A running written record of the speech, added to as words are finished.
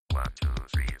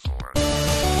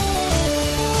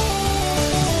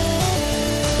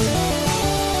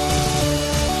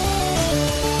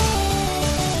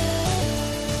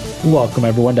Welcome,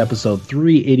 everyone, to episode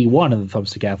 381 of the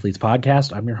Thumbstick Athletes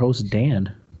podcast. I'm your host,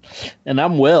 Dan. And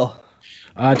I'm Will.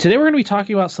 Today we're going to be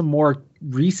talking about some more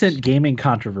recent gaming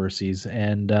controversies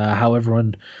and how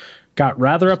everyone got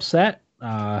rather upset,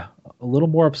 a little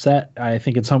more upset, I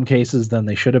think, in some cases than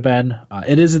they should have been.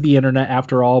 It is the internet,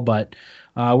 after all, but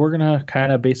we're going to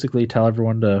kind of basically tell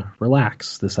everyone to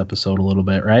relax this episode a little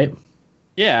bit, right?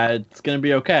 Yeah, it's gonna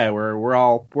be okay. We're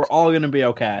all gonna be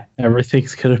okay.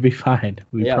 Everything's gonna be fine.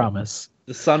 We promise.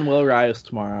 The sun will rise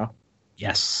tomorrow.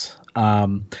 Yes.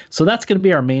 So that's gonna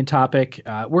be our main topic.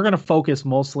 We're gonna focus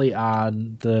mostly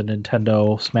on the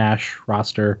Nintendo Smash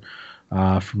roster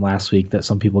from last week that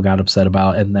some people got upset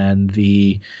about, and then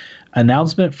the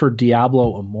announcement for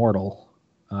Diablo Immortal,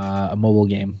 a mobile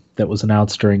game that was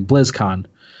announced during BlizzCon.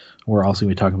 We're also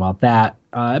going to be talking about that.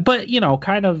 But, you know,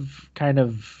 kind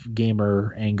of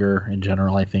gamer anger in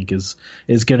general, I think, is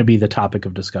going to be the topic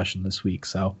of discussion this week.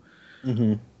 So,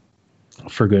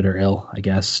 for good or ill, I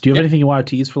guess. Do you have anything you want to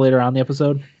tease for later on in the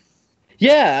episode?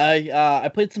 Yeah, I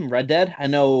played some Red Dead. I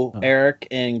know Eric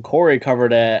and Corey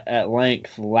covered it at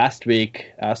length last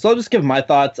week. So I'll just give my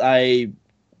thoughts.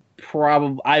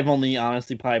 I've only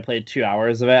honestly probably played 2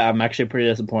 hours of it. I'm actually pretty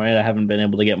disappointed I haven't been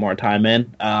able to get more time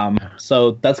in.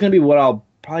 So that's going to be what I'll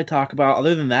probably talk about.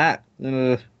 Other than that,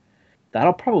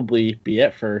 that'll probably be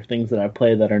it for things that I've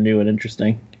played that are new and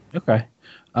interesting. Okay.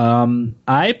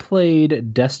 I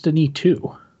played Destiny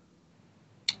 2.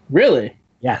 Really?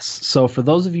 Yes. So for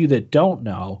those of you that don't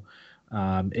know,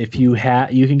 if you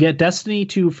can get Destiny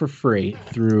 2 for free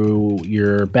through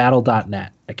your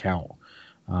Battle.net account.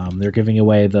 They're giving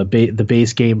away the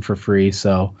base game for free,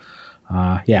 so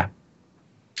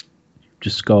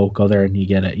just go there and you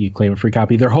get it. You claim a free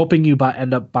copy. They're hoping you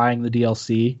end up buying the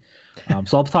DLC.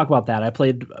 So I'll talk about that. I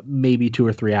played maybe 2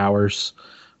 or 3 hours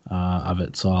of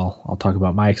it, so I'll talk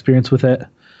about my experience with it.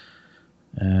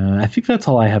 I think that's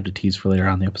all I have to tease for later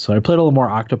on in the episode. I played a little more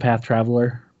Octopath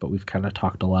Traveler, but we've kind of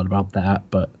talked a lot about that.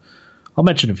 But I'll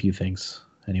mention a few things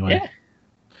anyway. Yeah.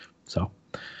 So.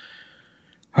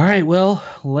 All right, well,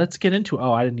 let's get into it.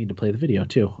 Oh, I didn't need to play the video,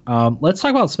 too. Let's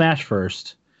talk about Smash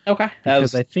first. Okay.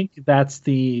 Because I think that's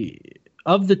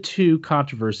of the two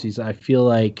controversies, I feel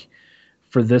like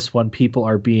for this one, people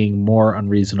are being more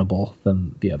unreasonable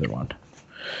than the other one.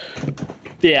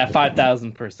 Yeah,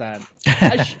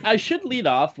 5,000%. I should lead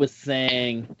off with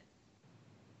saying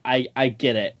I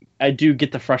get it. I do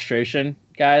get the frustration,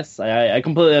 guys. I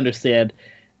completely understand.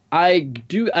 I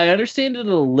understand it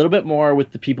a little bit more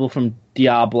with the people from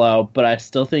Diablo, but I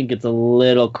still think it's a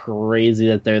little crazy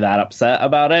that they're that upset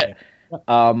about it.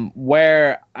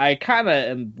 Where I kind of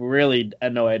am really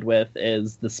annoyed with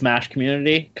is the Smash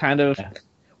community.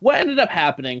 What ended up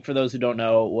happening, for those who don't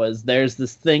know, was there's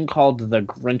this thing called the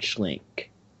Grinch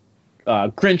leak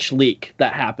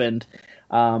that happened,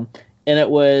 and it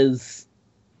was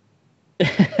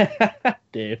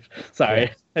Dave.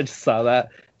 Sorry, I just saw that.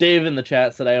 Dave in the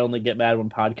chat said I only get mad when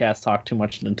podcasts talk too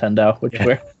much Nintendo, which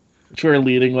we're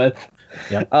leading with.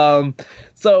 Yep.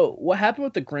 So what happened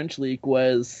with the Grinch leak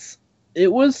was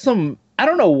it was some, I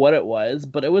don't know what it was,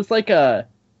 but it was like it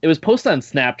was posted on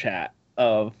Snapchat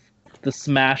of the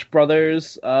Smash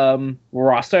Brothers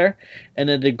roster,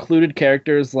 and it included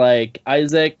characters like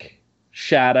Isaac,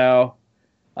 Shadow,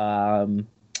 I'm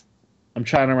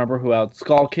trying to remember who else,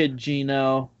 Skull Kid,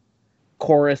 Gino,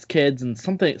 Chorus Kids, and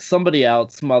somebody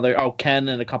else, Ken,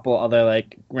 and a couple other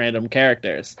like random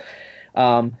characters.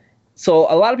 So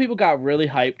a lot of people got really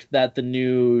hyped that the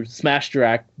new Smash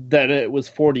Direct, that it was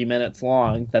 40 minutes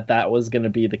long, that was going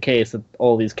to be the case, that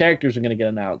all these characters are going to get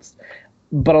announced.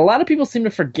 But a lot of people seem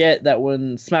to forget that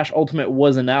when Smash Ultimate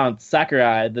was announced,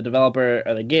 Sakurai, the developer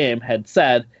of the game, had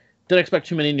said, didn't expect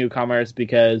too many newcomers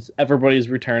because everybody's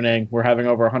returning. We're having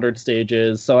over 100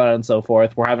 stages, so on and so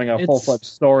forth. We're having a full-fledged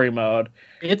story mode.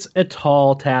 It's a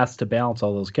tall task to balance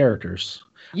all those characters.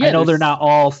 Yeah, I know they're not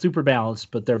all super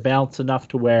balanced, but they're balanced enough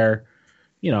to where,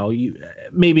 you know, you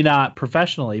maybe not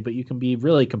professionally, but you can be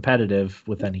really competitive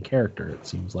with any character, it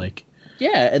seems like.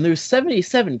 Yeah, and there's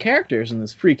 77 characters in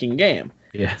this freaking game.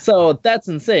 Yeah. So that's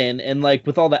insane. And like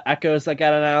with all the Echoes that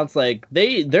got announced, like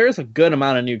there's a good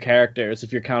amount of new characters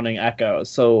if you're counting Echoes.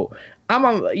 So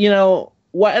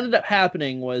what ended up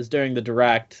happening was during the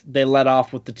Direct, they let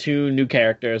off with the 2 new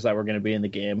characters that were going to be in the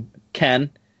game. Ken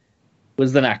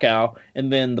was an Echo,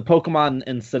 and then the Pokemon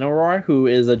Incineroar, who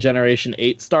is a Generation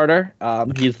 8 starter.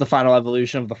 He's the final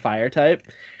evolution of the Fire type.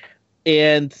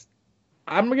 And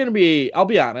I'll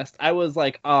be honest. I was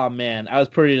like, oh man, I was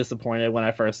pretty disappointed when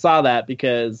I first saw that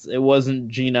because it wasn't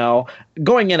Geno.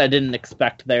 Going in, I didn't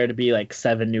expect there to be like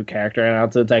 7 new character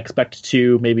announcements. I expect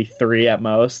 2, maybe 3 at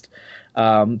most.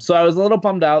 So I was a little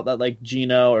bummed out that like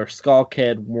Geno or Skull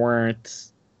Kid weren't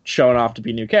shown off to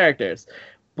be new characters.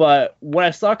 But when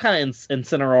I saw kind of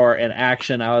Incineroar in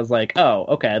action, I was like, oh,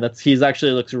 okay, he's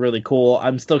actually looks really cool.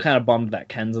 I'm still kind of bummed that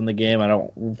Ken's in the game.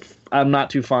 I'm not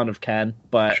too fond of Ken,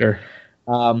 but Sure.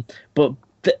 But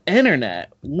the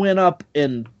internet went up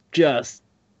in just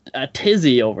a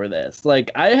tizzy over this.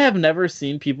 Like, I have never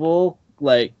seen people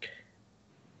like.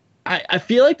 I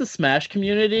feel like the Smash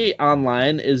community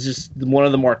online is just one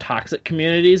of the more toxic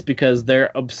communities because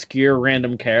their obscure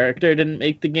random character didn't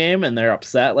make the game and they're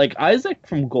upset. Like, Isaac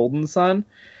from Golden Sun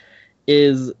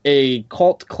is a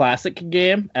cult classic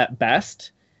game at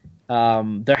best.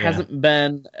 There hasn't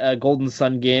been a Golden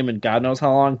Sun game in God knows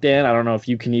how long, Dan. I don't know if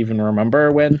you can even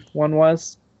remember when one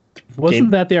was.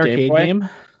 Wasn't that the arcade game?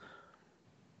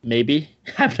 Maybe.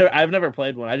 I've never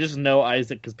played one. I just know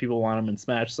Isaac because people want him in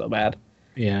Smash so bad.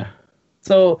 Yeah.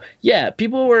 So, yeah,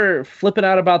 people were flipping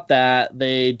out about that.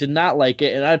 They did not like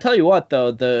it. And I tell you what,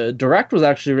 though, the Direct was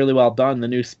actually really well done. The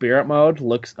new Spirit mode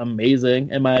looks amazing,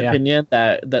 in my opinion.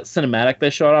 That cinematic they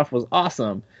showed off was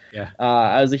awesome. Yeah.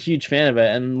 I was a huge fan of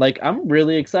it. And, like, I'm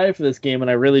really excited for this game, and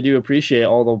I really do appreciate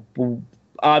all the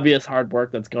obvious hard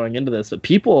work that's going into this. But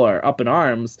people are up in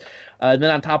arms. And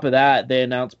then on top of that, they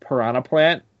announced Piranha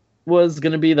Plant was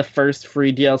going to be the first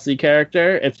free DLC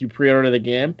character if you pre-order the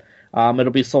game.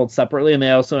 It'll be sold separately, and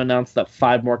they also announced that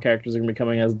 5 more characters are going to be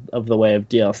coming as of the way of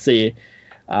DLC.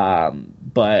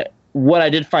 But what I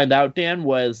did find out, Dan,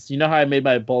 was, you know how I made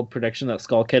my bold prediction that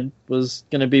Skull Kid was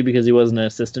going to be because he was an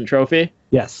assistant trophy?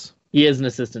 Yes. He is an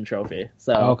assistant trophy.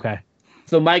 So okay.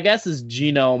 So my guess is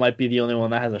Geno might be the only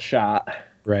one that has a shot.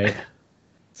 Right.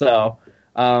 So,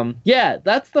 yeah,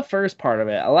 that's the first part of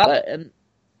it. And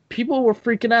people were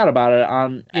freaking out about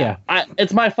it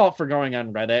it's my fault for going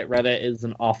on Reddit. Reddit is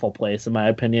an awful place, in my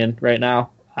opinion, right now.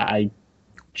 I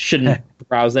shouldn't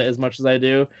browse it as much as I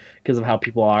do because of how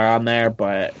people are on there,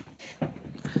 but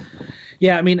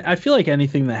yeah, I mean, I feel like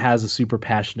anything that has a super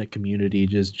passionate community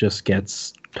just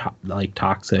gets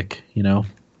toxic, you know?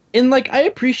 And like, I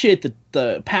appreciate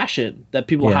the passion that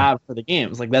people have for the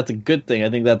games. Like, that's a good thing. I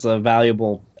think that's a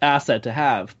valuable asset to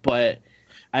have, but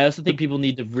I also think people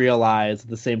need to realize at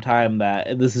the same time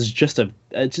that this is just a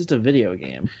video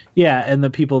game. Yeah, and the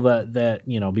people that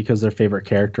you know, because their favorite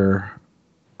character,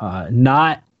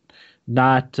 not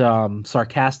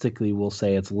sarcastically, will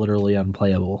say it's literally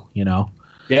unplayable. You know.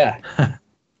 Yeah.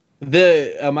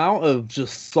 The amount of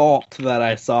just salt that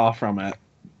I saw from it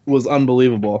was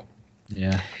unbelievable.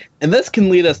 Yeah. And this can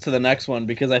lead us to the next one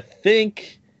because I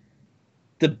think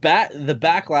the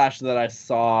backlash that I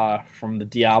saw from the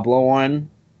Diablo one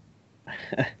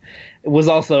was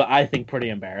also, I think, pretty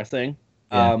embarrassing.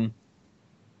 Yeah.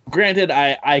 Granted,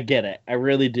 I get it. I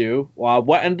really do.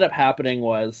 What ended up happening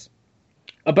was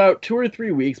about 2 or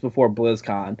 3 weeks before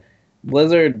BlizzCon,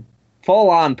 Blizzard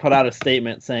full on put out a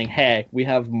statement saying, hey, we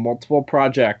have multiple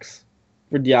projects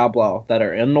for Diablo that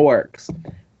are in the works,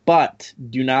 but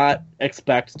do not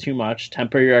expect too much.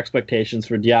 Temper your expectations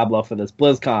for Diablo for this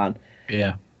BlizzCon.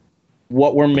 Yeah.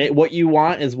 What you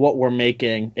want is what we're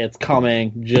making. It's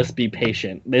coming. Just be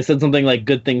patient. They said something like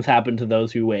good things happen to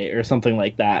those who wait or something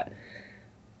like that.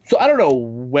 So I don't know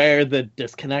where the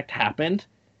disconnect happened,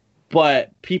 but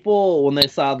people, when they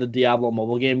saw the Diablo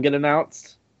mobile game get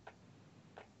announced,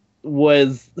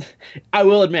 I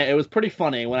will admit, it was pretty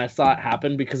funny when I saw it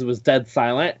happen because it was dead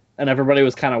silent and everybody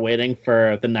was kind of waiting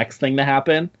for the next thing to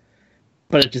happen,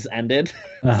 but it just ended.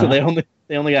 Uh-huh. So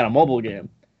they only got a mobile game.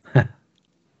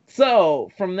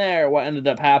 So from there, what ended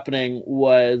up happening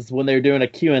was when they were doing a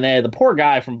Q&A, the poor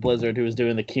guy from Blizzard who was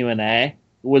doing the Q&A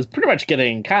was pretty much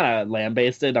getting kind of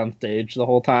lambasted on stage the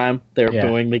whole time. They were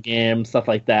booing the game, stuff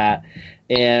like that.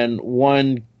 And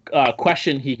one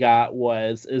question he got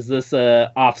was, is this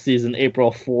a off-season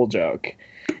April Fool joke?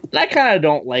 And I kind of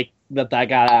don't like that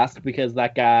got asked because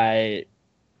that guy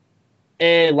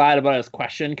lied about his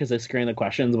question because they screened the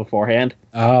questions beforehand.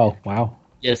 Oh, wow.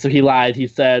 Yeah, so he lied. He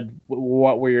said,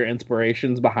 what were your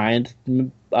inspirations behind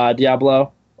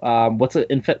Diablo? What's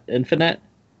it? Infinite?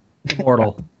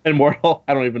 Immortal. Immortal?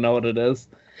 I don't even know what it is.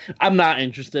 I'm not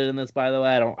interested in this, by the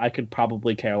way. I could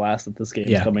probably care less that this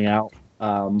game's coming out.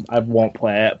 I won't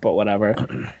play it, but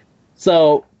whatever.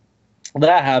 So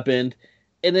that happened.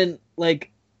 And then, like,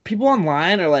 people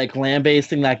online are, like,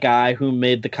 lambasting that guy who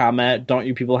made the comment, don't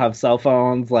you people have cell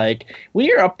phones? Like, when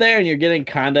you're up there and you're getting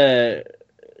kind of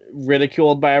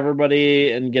ridiculed by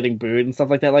everybody and getting booed and stuff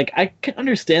like that. Like, I can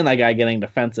understand that guy getting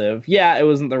defensive. Yeah, it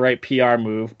wasn't the right PR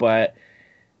move, but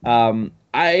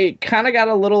I kind of got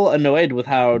a little annoyed with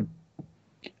how,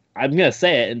 I'm gonna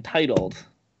say it, entitled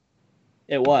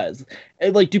it was.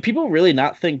 Like, do people really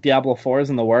not think Diablo 4 is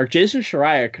in the works? Jason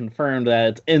Schreier confirmed that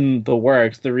it's in the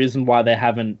works. The reason why they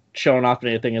haven't shown off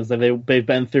anything is that they've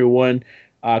been through one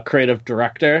creative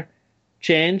director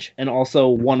change and also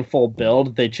one full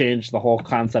build. They changed the whole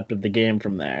concept of the game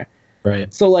from there.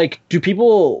 Right. So, like, do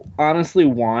people honestly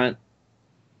want...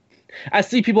 I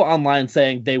see people online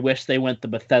saying they wish they went the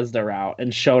Bethesda route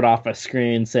and showed off a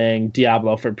screen saying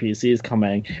Diablo for PC is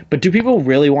coming. But do people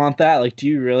really want that? Like, do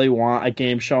you really want a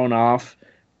game shown off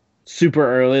super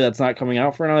early that's not coming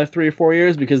out for another 3 or 4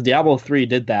 years? Because Diablo 3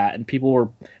 did that, and people were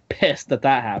pissed that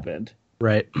happened.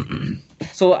 Right.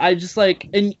 So I just, like...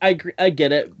 And I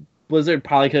get it. Blizzard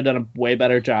probably could have done a way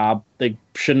better job. They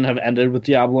shouldn't have ended with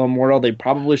Diablo Immortal. They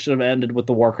probably should have ended with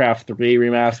the Warcraft 3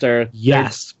 remaster.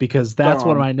 Yes, because that's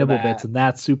one of my nibble bits, and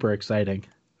that's super exciting.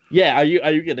 Yeah, are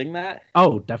you getting that?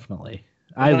 Oh, definitely.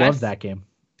 I love that game.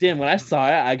 Damn, when I saw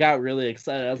it, I got really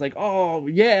excited. I was like, oh,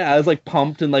 yeah. I was, like,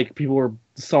 pumped, and, like, people were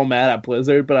so mad at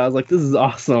Blizzard, but I was like, this is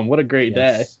awesome. What a great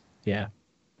day. Yeah.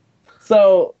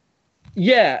 So,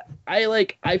 yeah,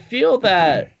 I feel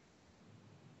that...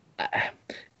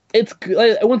 It's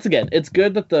once again, it's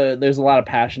good that there's a lot of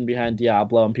passion behind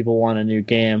Diablo and people want a new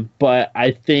game, but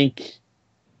I think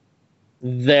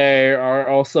they are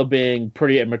also being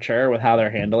pretty immature with how they're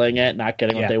handling it, not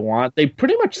getting what they want. They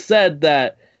pretty much said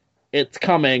that it's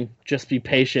coming, just be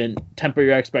patient, temper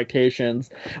your expectations.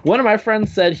 One of my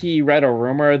friends said he read a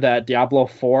rumor that Diablo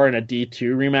 4 and a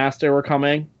D2 remaster were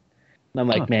coming. And I'm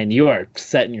like, man, you are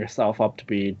setting yourself up to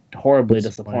be horribly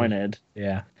disappointed.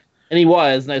 Yeah. And he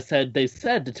was, and they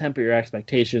said to temper your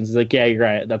expectations. He's like, yeah, you're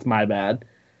right, that's my bad.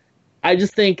 I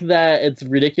just think that it's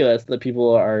ridiculous that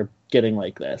people are getting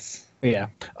like this. Yeah.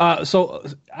 So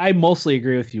I mostly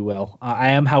agree with you, Will. I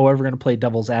am, however, going to play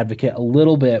devil's advocate a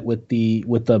little bit with the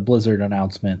Blizzard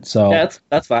announcement. So yeah,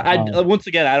 that's fine. Once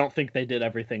again, I don't think they did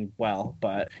everything well,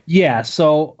 but yeah.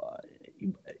 So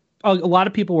a lot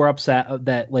of people were upset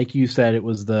that, like you said, it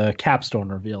was the capstone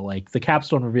reveal. Like, the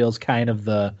capstone reveal is kind of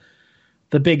the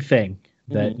big thing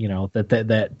that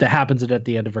that happens at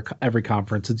the end of every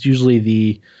conference. It's usually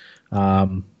the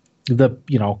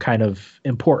kind of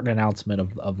important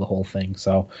announcement of the whole thing.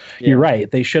 So you're right.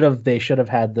 They should have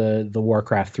had the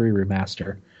Warcraft 3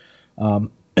 remaster. A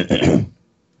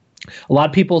lot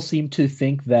of people seem to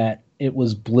think that it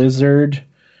was Blizzard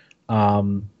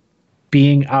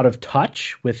being out of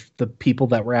touch with the people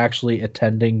that were actually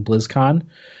attending BlizzCon,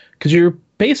 because you're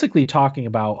basically talking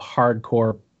about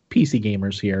hardcore PC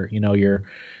gamers here,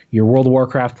 your World of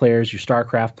Warcraft players, your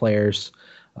StarCraft players,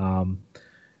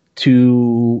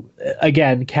 to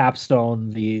again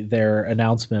capstone their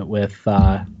announcement with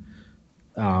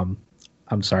Diablo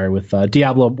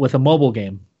with a mobile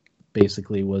game,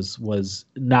 basically was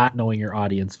not knowing your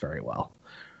audience very well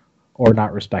or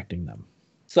not respecting them.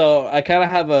 So I kind of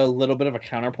have a little bit of a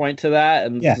counterpoint to that,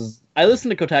 and I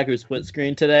listened to Kotaku's Split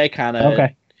Screen today, kind of.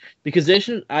 Okay. Because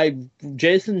Jason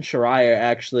Schreier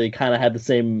actually kind of had the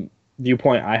same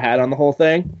viewpoint I had on the whole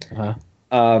thing.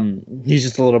 He's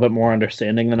just a little bit more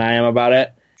understanding than I am about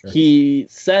it. Sure. He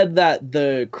said that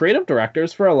the creative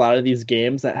directors for a lot of these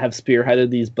games that have spearheaded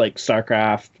these, like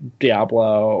StarCraft,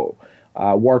 Diablo,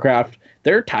 Warcraft,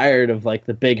 they're tired of like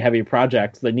the big heavy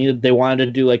projects. They wanted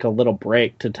to do like a little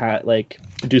break to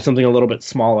do something a little bit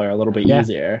smaller, a little bit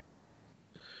easier.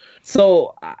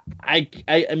 So I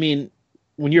mean,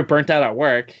 when you're burnt out at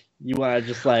work, you want to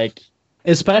just like...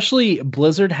 Especially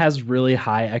Blizzard has really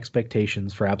high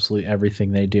expectations for absolutely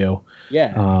everything they do.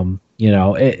 Yeah.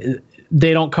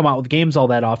 They don't come out with games all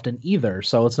that often either,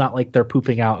 so it's not like they're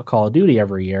pooping out a Call of Duty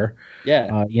every year.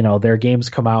 Yeah. Their games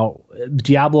come out...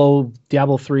 Diablo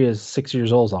 3 is 6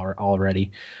 years old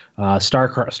already.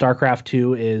 StarCraft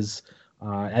 2 is...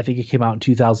 I think it came out in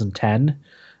 2010,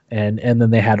 and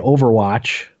then they had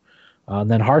Overwatch... and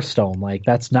then Hearthstone, like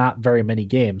that's not very many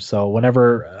games. So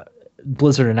whenever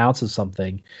Blizzard announces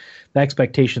something, the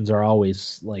expectations are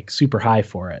always like super high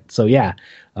for it. So yeah,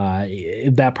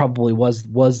 that probably was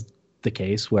the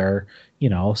case where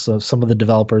so some of the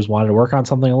developers wanted to work on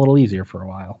something a little easier for a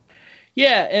while.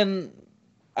 Yeah, and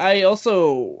I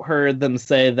also heard them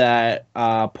say that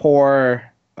the poor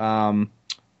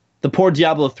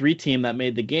Diablo 3 team that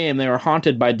made the game, they were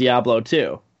haunted by Diablo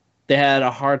 2. They had a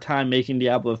hard time making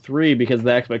Diablo 3 because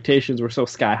the expectations were so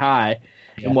sky high,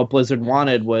 and what Blizzard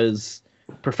wanted was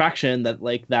perfection.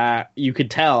 That you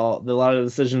could tell that a lot of the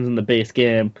decisions in the base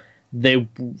game, they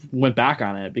went back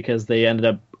on it because they ended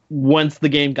up once the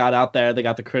game got out there, they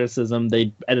got the criticism.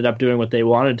 They ended up doing what they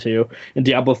wanted to, and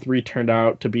Diablo 3 turned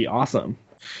out to be awesome.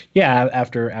 Yeah,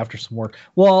 after some work.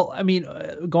 Well, I mean,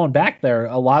 going back there,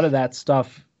 a lot of that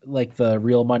stuff, like the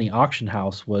Real Money Auction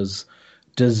House, was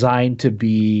designed to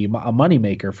be a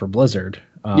moneymaker for Blizzard.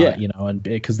 You know, and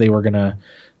because they were gonna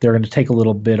take a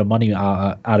little bit of money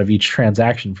out of each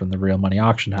transaction from the Real Money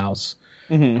Auction House.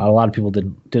 Mm-hmm. A lot of people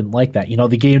didn't like that. You know,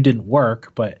 the game didn't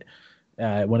work, but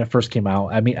when it first came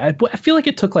out, I mean, I feel like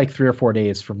it took like 3 or 4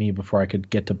 days for me before I could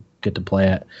get to play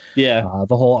it. Yeah,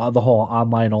 the whole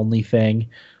online only thing,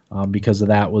 because of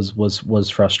that was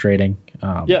frustrating.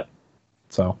 Yep.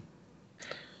 So.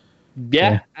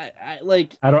 Yeah. I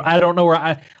like. I don't know where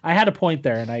I had a point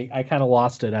there, and I kind of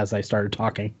lost it as I started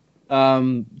talking.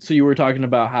 So you were talking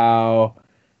about how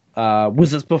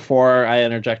was this before I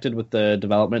interjected with the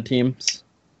development teams?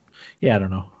 Yeah, I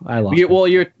don't know. I lost. Well,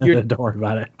 you're don't worry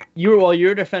about it.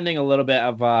 You're defending a little bit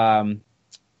of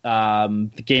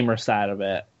the gamer side of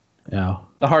it. Yeah.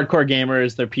 The hardcore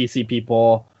gamers, they're PC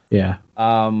people. Yeah.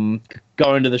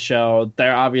 Going to the show,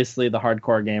 they're obviously the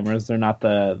hardcore gamers. They're not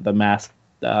the mass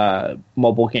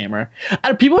mobile gamer.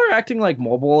 People are acting like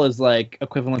mobile is like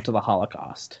equivalent to the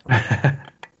Holocaust.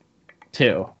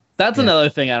 Too. That's another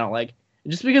thing I don't like.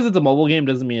 Just because it's a mobile game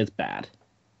doesn't mean it's bad.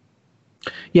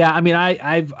 Yeah, I mean,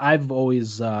 I've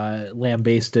always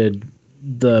lambasted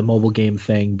the mobile game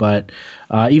thing, but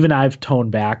even I've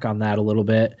toned back on that a little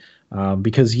bit,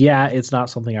 because it's not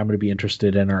something I'm going to be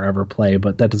interested in or ever play,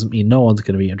 but that doesn't mean no one's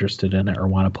going to be interested in it or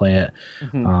want to play it.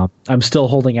 Mm-hmm. I'm still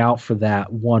holding out for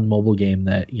that one mobile game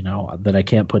that that I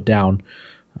can't put down.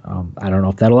 I don't know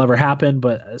if that'll ever happen,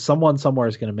 but someone somewhere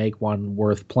is going to make one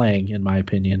worth playing, in my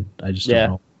opinion. I just don't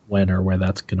know when or where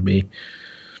that's going to be.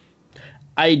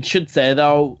 I should say,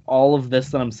 though, all of this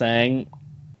that I'm saying,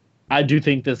 I do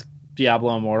think this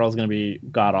Diablo Immortal is going to be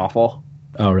god-awful.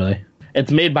 Oh, really?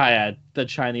 It's made by the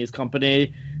Chinese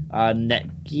company,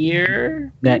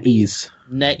 NetGear?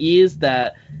 NetEase,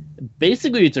 that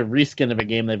basically it's a reskin of a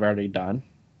game they've already done.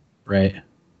 Right.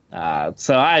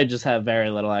 So I just have very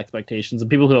little expectations, and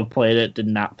people who have played it did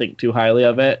not think too highly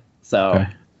of it. So... Okay.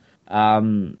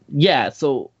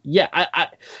 The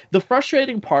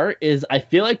frustrating part is I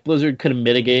feel like Blizzard could have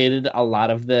mitigated a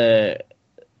lot of the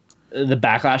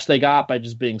backlash they got by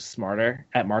just being smarter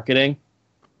at marketing.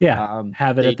 Yeah,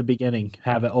 have it at the beginning,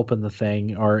 have it open the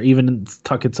thing, or even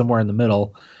tuck it somewhere in the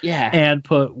middle. Yeah, and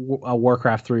put a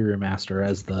Warcraft 3 remaster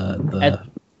as the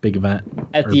big event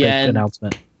at the end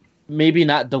announcement. Maybe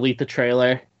not delete the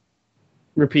trailer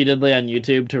repeatedly on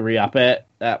YouTube to re-up it.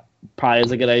 That probably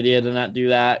is a good idea to not do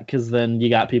that, because then you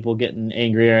got people getting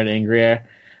angrier and angrier.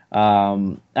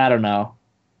 I don't know.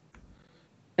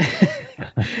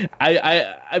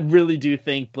 I really do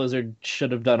think Blizzard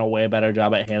should have done a way better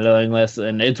job at handling this,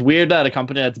 and it's weird that a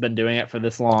company that's been doing it for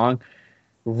this long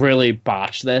really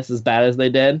botched this as bad as they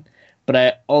did. But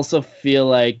I also feel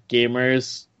like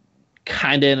gamers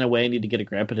kind of in a way need to get a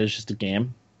grip. It is just a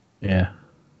game. Yeah.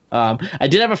 I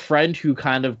did have a friend who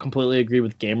kind of completely agreed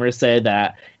with gamers, say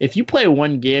that if you play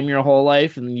one game your whole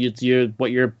life and you're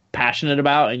what you're passionate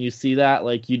about, and you see that,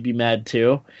 like, you'd be mad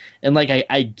too. And like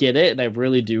I get it, and I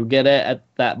really do get it at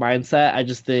that mindset. I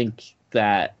just think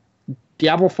that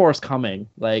Diablo 4 is coming.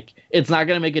 Like, it's not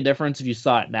going to make a difference if you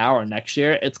saw it now or next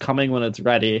year. It's coming when it's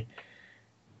ready.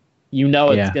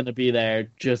 It's going to be there.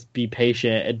 Just be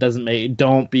patient.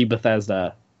 Don't be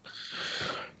Bethesda.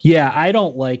 Yeah, I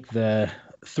don't like the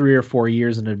 3 or 4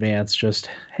 years in advance, just,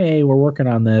 hey, we're working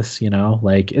on this,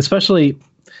 like, especially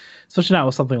not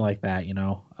with something like that,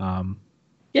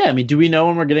 Yeah, I mean, do we know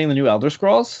when we're getting the new Elder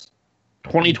Scrolls?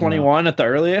 2021 at the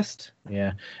earliest?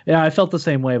 Yeah, I felt the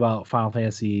same way about the Final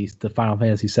Fantasy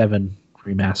VII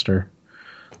remaster.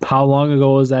 How long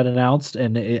ago was that announced?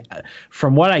 And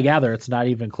from what I gather, it's not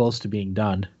even close to being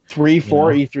done.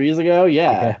 3-4 E3s ago?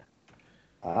 Yeah.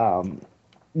 Okay.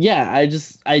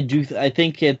 I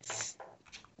think it's...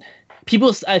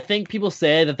 I think people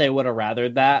say that they would have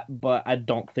rathered that, but I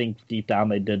don't think deep down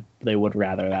they would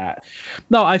rather that.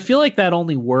 No, I feel like that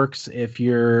only works if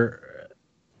you're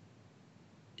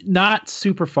not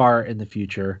super far in the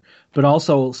future, but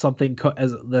also something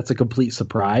that's a complete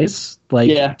surprise,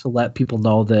 to let people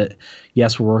know that,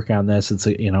 yes, we're working on this. It's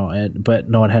but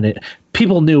no one had it.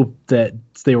 People knew that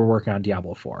they were working on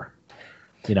Diablo 4.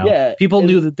 People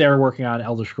knew that they were working on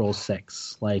Elder Scrolls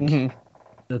 6.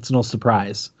 That's no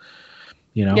surprise.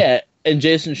 Yeah, and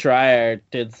Jason Schreier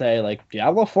did say, like,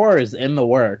 Diablo 4 is in the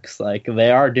works. Like, they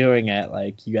are doing it.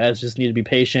 Like, you guys just need to be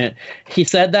patient. He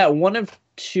said that one of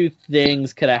two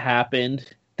things could have happened.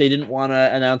 They didn't want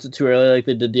to announce it too early like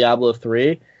they did Diablo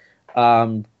 3,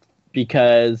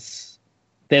 because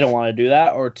they don't want to do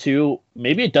that, or two,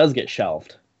 maybe it does get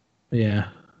shelved. Yeah,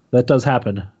 that does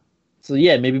happen. So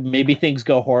yeah, maybe things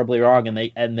go horribly wrong,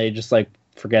 and they just like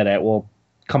forget it. We'll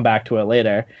come back to it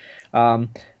later.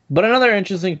 But another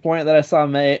interesting point that I saw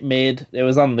made, it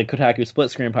was on the Kotaku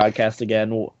Split Screen podcast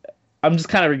again. I'm just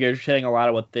kind of regurgitating a lot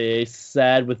of what they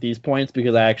said with these points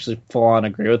because I actually full on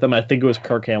agree with them. I think it was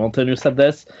Kirk Hamilton who said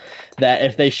this, that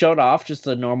if they showed off just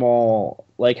a normal,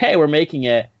 like, hey, we're making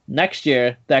it next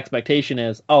year, the expectation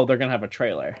is, oh, they're going to have a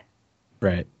trailer.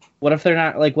 Right. What if they're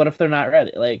not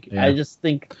ready? Like, yeah.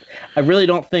 I really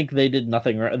don't think they did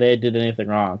anything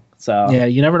wrong. So yeah,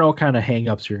 you never know what kind of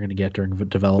hangups you're going to get during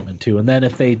development too. And then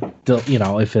if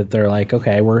they're like,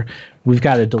 okay, we've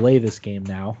got to delay this game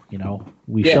now.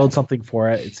 We showed something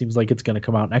for it. It seems like it's going to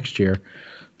come out next year,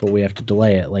 but we have to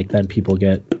delay it. Like then people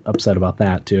get upset about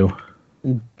that too.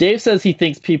 Dave says he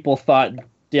thinks people thought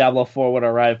Diablo 4 would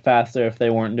arrive faster if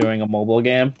they weren't doing a mobile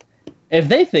game. If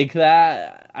they think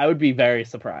that, I would be very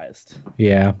surprised.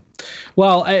 Yeah.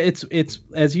 Well, it's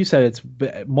as you said, it's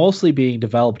mostly being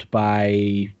developed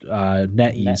by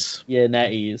NetEase.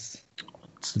 NetEase.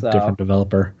 It's a different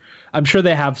developer. I'm sure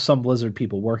they have some Blizzard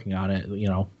people working on it,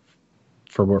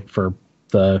 for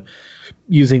the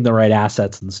using the right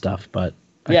assets and stuff, but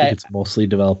I think it's mostly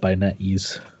developed by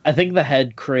NetEase. I think the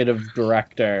head creative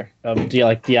director of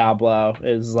Diablo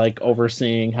is like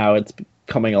overseeing how it's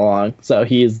coming along, so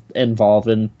he's involved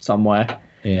in some way.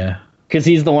 Yeah, because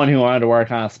he's the one who wanted to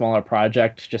work on a smaller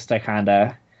project just to kind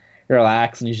of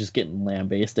relax, and he's just getting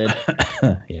lambasted.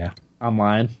 Yeah,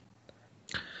 online.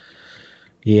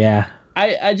 Yeah,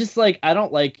 I just I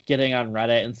don't like getting on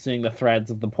Reddit and seeing the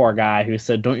threads of the poor guy who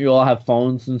said, "Don't you all have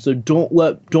phones?" and said,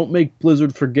 "Don't make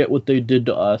Blizzard forget what they did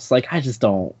to us." Like, I just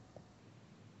don't.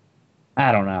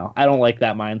 I don't know. I don't like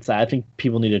that mindset. I think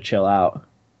people need to chill out.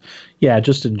 Yeah,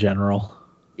 just in general.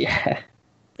 Yeah,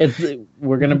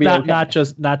 we're gonna be not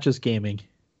just gaming.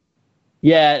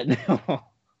 Yeah, no.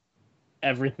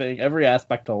 Everything, every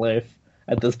aspect of life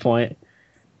at this point.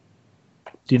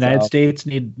 The United States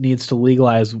needs to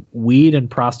legalize weed and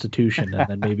prostitution, and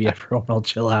then maybe everyone will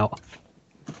chill out.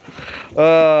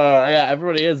 Yeah,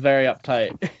 everybody is very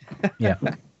uptight. Yeah.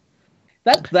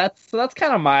 That's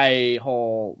kind of my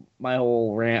whole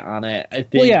rant on it. I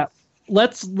think. Well, yeah.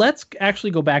 Let's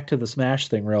actually go back to the Smash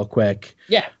thing real quick.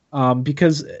 Yeah.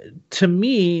 Because to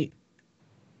me,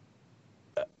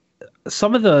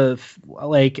 some of the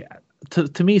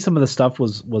to me some of the stuff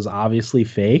was obviously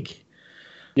fake.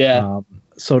 Yeah.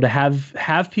 So to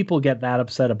have people get that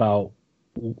upset about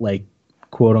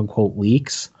quote unquote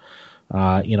leaks,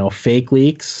 fake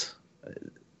leaks,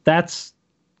 that's,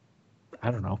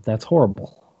 I don't know, that's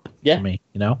horrible. Yeah. To me,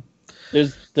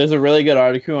 There's a really good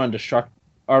article on Destructoid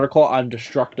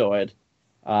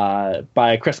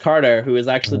by Chris Carter, who is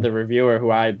actually the reviewer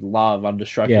who I love on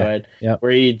Destructoid,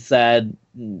 where he said,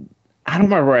 I don't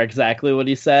remember exactly what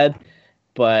he said,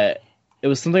 but it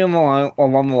was something along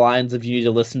the lines of, you need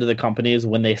to listen to the companies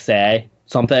when they say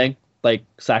something, like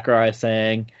Sakurai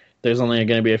saying there's only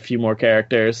going to be a few more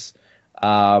characters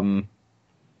going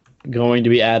to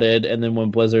be added, and then when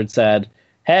Blizzard said,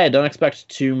 hey, don't expect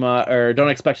too much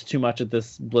at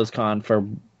this BlizzCon for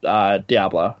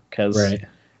Diablo, because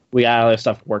we got other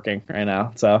stuff working right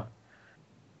now. So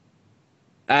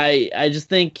I just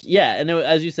think, and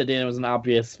as you said, Dan, it was an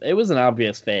obvious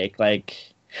fake. Like,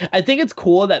 I think it's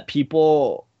cool that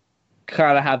people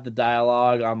kind of have the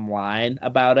dialogue online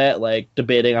about it, like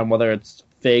debating on whether it's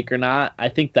fake or not. I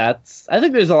think there's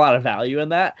a lot of value in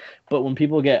that, but when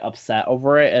people get upset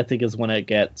over it, I think is when it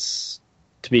gets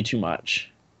to be too much.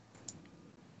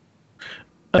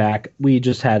 Back, we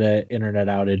just had an internet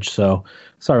outage, so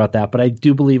sorry about that, but I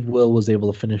do believe Will was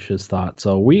able to finish his thought,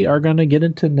 so we are going to get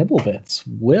into Nibblebits.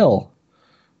 Will,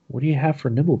 what do you have for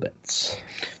Nibblebits?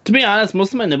 To be honest,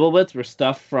 most of my Nibblebits were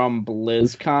stuff from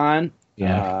BlizzCon,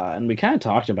 and we kind of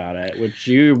talked about it,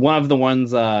 one of the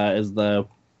ones is the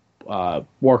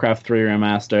Warcraft 3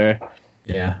 remaster.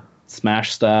 Yeah.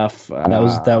 Smash stuff. That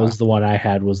was the one I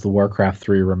had, was the Warcraft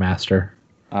 3 remaster.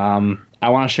 I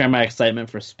want to share my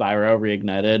excitement for Spyro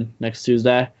Reignited next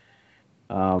Tuesday.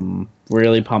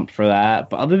 Really pumped for that.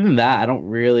 But other than that, I don't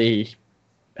really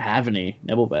have any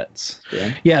Nibblebits.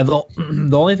 Yeah,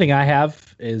 the only thing I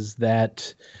have is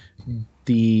that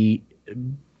the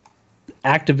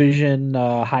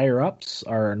Activision higher-ups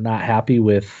are not happy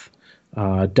with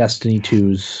Destiny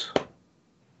 2's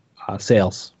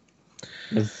sales.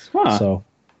 So,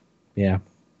 yeah.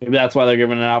 Maybe that's why they're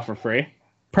giving it out for free?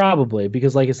 Probably,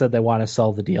 because like I said, they want to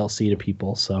sell the DLC to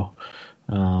people. So,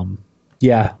 like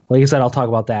I said, I'll talk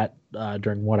about that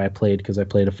during what I played, because I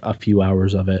played a few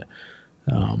hours of it.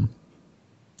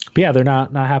 But yeah, they're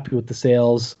not happy with the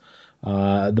sales.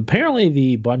 Apparently,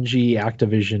 the Bungie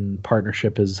Activision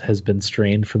partnership has been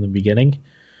strained from the beginning,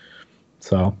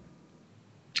 so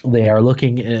they are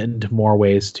looking into more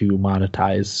ways to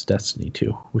monetize Destiny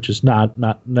 2, which is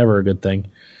never a good thing.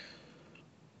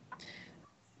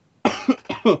 Pay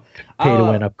to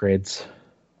win upgrades.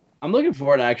 I'm looking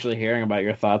forward to actually hearing about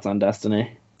your thoughts on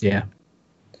Destiny. Yeah.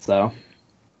 So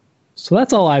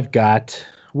that's all I've got.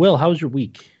 Will, how was your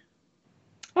week?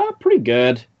 Pretty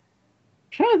good. I'm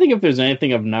trying to think if there's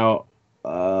anything of note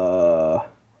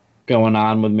going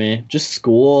on with me. Just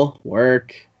school,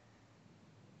 work.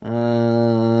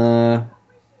 I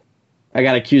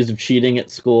got accused of cheating at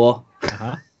school.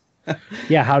 Uh-huh.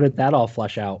 Yeah, how did that all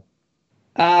flesh out?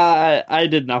 I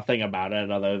did nothing about it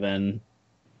other than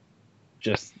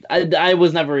just I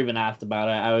was never even asked about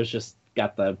it. I was just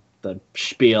got the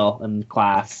spiel in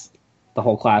class. The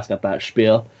whole class got that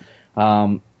spiel.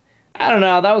 I don't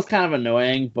know. That was kind of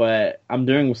annoying, but I'm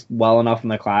doing well enough in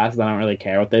the class that I don't really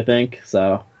care what they think.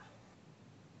 So.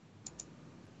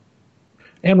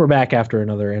 And we're back after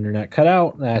another internet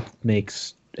cutout. That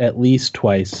makes at least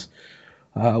twice.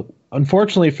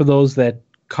 Unfortunately, for those that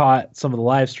caught some of the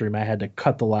live stream, I had to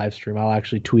cut the live stream. I'll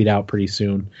actually tweet out pretty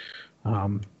soon.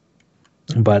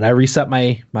 But I reset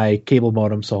my cable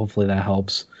modem, so hopefully that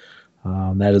helps.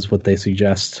 That is what they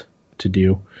suggest to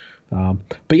do.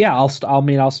 But yeah, I'll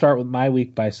start with my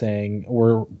week by saying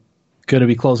we're going to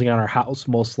be closing on our house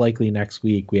most likely next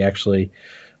week. We actually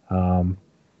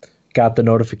got the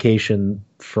notification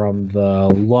from the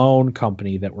loan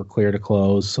company that we're clear to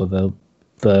close. So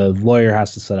the lawyer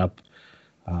has to set up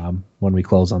when we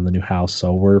close on the new house.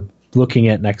 So we're looking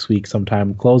at next week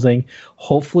sometime closing,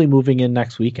 hopefully moving in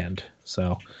next weekend.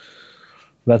 So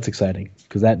that's exciting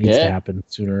because that needs to happen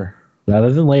sooner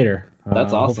rather than later.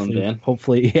 That's awesome, Dan.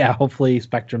 Hopefully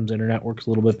Spectrum's internet works a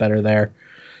little bit better there.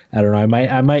 I don't know.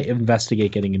 I might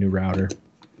investigate getting a new router.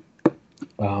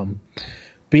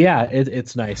 But yeah,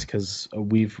 it's nice because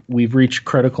we've reached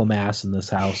critical mass in this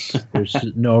house. There's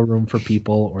no room for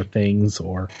people or things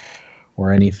or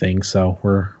anything. So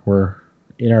we're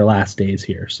in our last days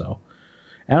here. So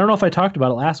and I don't know if I talked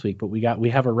about it last week, but we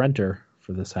have a renter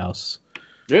for this house.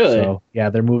 Really? So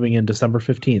yeah, they're moving in December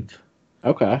 15th.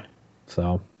 Okay.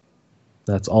 So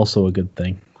that's also a good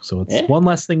thing. So it's one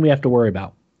less thing we have to worry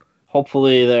about.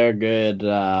 Hopefully they're good.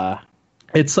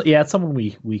 It's someone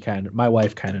we my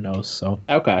wife kind of knows. So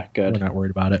okay, good. We're not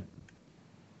worried about it.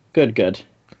 Good.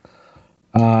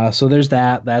 So there's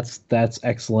that. That's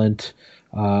excellent.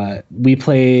 My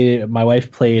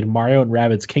wife played Mario and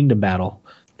Rabbids Kingdom Battle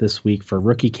this week for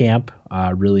rookie camp.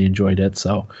 Really enjoyed it.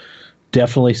 So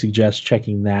definitely suggest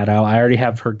checking that out. I already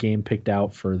have her game picked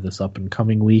out for this up and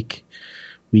coming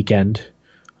weekend.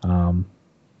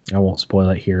 I won't spoil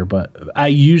it here, but I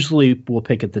usually will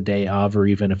pick it the day of or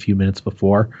even a few minutes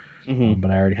before. Mm-hmm.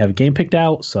 But I already have a game picked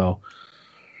out, so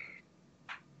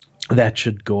that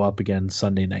should go up again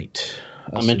Sunday night.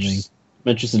 I'm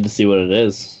interested to see what it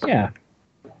is. Yeah.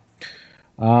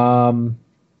 So I'm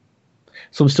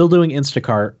still doing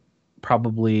Instacart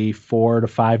probably 4 to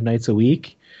 5 nights a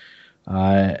week.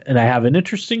 And I have an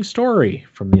interesting story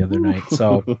from the other night.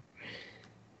 So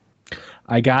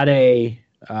I got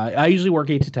I usually work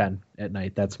 8 to 10 at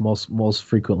night. That's most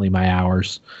frequently my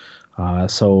hours.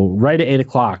 So right at 8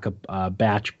 o'clock, a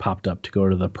batch popped up to go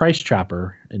to the Price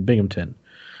Chopper in Binghamton,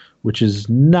 which is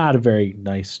not a very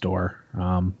nice store.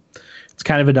 It's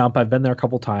kind of a dump. I've been there a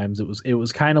couple times. It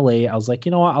was kind of late. I was like,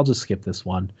 you know what? I'll just skip this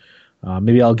one.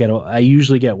 Maybe I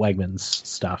usually get Wegmans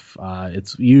stuff.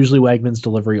 It's usually Wegmans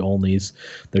delivery onlys.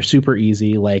 They're super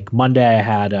easy. Like Monday I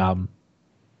had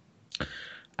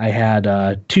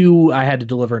two. I had to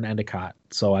deliver an Endicott,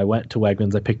 so I went to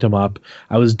Wegmans. I picked them up.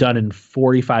 I was done in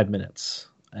 45 minutes,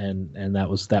 and that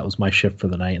was my shift for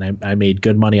the night. And I made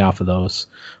good money off of those.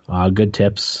 Good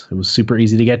tips. It was super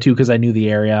easy to get to because I knew the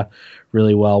area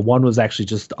really well. One was actually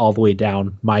just all the way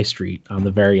down my street on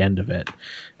the very end of it,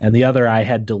 and the other I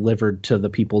had delivered to the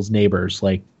people's neighbors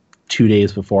like 2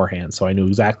 days beforehand, so I knew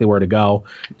exactly where to go.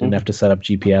 Didn't have to set up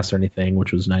GPS or anything,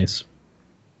 which was nice.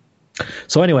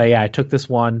 So anyway, yeah, I took this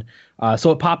one.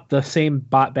 So it popped, the same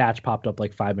batch popped up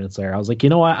like 5 minutes later. I was like, you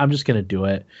know what? I'm just going to do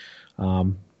it.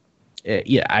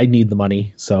 Yeah, I need the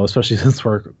money. So especially since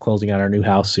we're closing on our new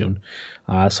house soon.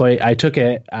 So I took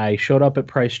it. I showed up at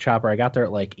Price Chopper. I got there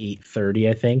at like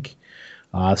 8:30, I think.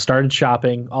 Started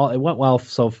shopping. It went well.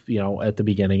 So, at the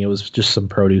beginning, it was just some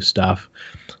produce stuff.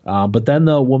 But then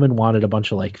the woman wanted a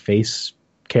bunch of like face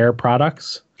care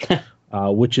products.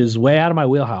 Which is way out of my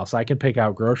wheelhouse. I can pick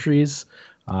out groceries,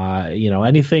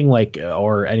 anything like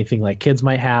kids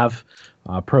might have.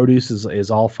 Produce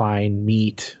is all fine.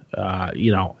 Meat,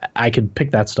 I can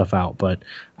pick that stuff out, but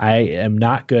I am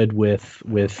not good with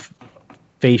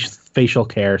facial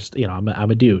care. I'm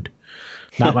a dude,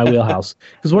 not my wheelhouse.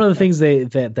 Because one of the things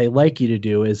they like you to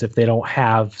do is, if they don't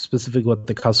have specifically what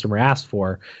the customer asked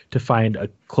for, to find a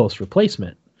close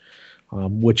replacement.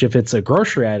 Which, if it's a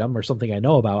grocery item or something I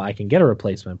know about, I can get a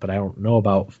replacement, but I don't know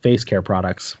about face care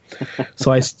products.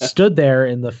 So I stood there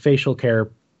in the facial care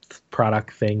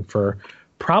product thing for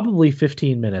probably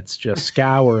 15 minutes, just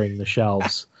scouring the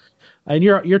shelves. And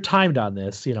you're timed on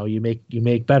this. You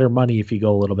make better money if you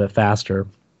go a little bit faster.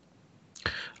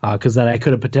 Because then I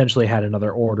could have potentially had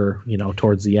another order,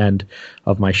 towards the end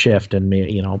of my shift, and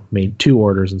made 2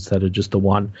 orders instead of just the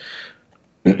one.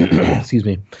 Excuse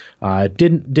me.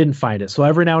 Didn't find it. So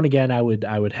every now and again, I would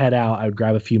head out. I would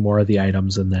grab a few more of the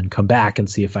items and then come back and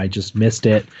see if I just missed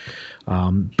it.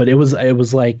 But it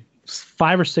was like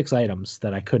 5 or 6 items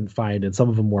that I couldn't find, and some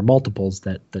of them were multiples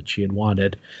that she had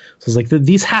wanted. So I was like,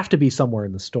 these have to be somewhere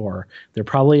in the store. They're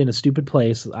probably in a stupid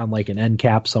place on like an end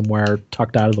cap somewhere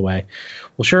tucked out of the way.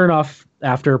 Well, sure enough,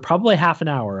 after probably half an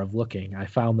hour of looking, I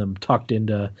found them tucked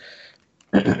into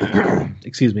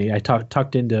excuse me, I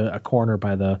tucked into a corner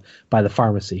by the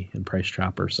pharmacy in Price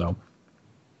Chopper. So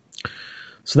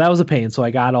that was a pain. So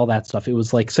I got all that stuff. It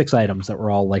was like 6 items that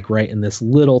were all like right in this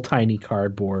little tiny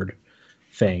cardboard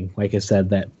thing. Like I said,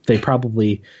 that they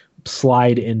probably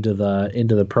slide into the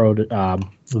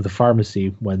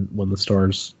pharmacy when the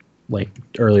store's like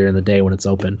earlier in the day when it's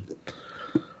open.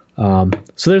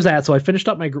 So there's that. So I finished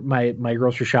up my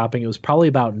grocery shopping. It was probably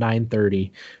about 9:30,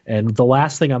 and the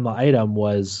last thing on the item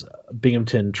was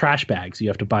Binghamton trash bags. You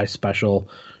have to buy special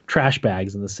trash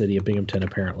bags in the city of Binghamton,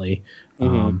 apparently,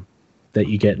 that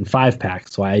you get in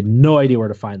 5-packs. So I had no idea where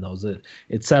to find those.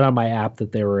 It said on my app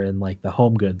that they were in like the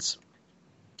home goods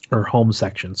or home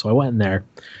section. So I went in there.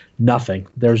 Nothing.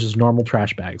 There's just normal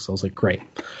trash bags. So I was like, great.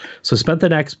 So I spent the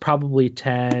next probably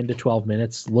 10 to 12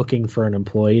 minutes looking for an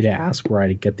employee to ask where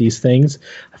I'd get these things.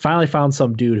 I finally found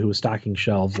some dude who was stocking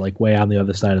shelves like way on the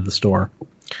other side of the store.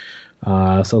 So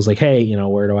I was like, hey,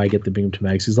 where do I get the Binghamton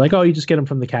bags? He's like, oh, you just get them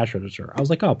from the cash register. I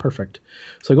was like, oh, perfect.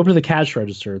 So I go up to the cash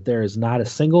register. There is not a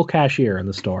single cashier in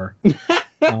the store.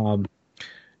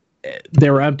 They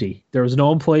were empty. There was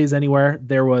no employees anywhere.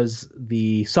 There was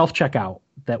the self-checkout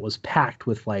that was packed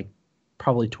with like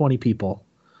probably 20 people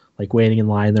like waiting in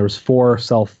line. There was 4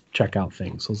 self-checkout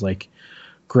things. So I was like,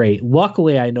 great.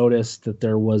 Luckily, I noticed that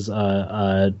there was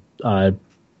a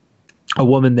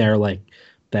woman there like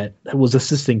that was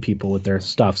assisting people with their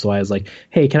stuff. So I was like,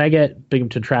 hey, can I get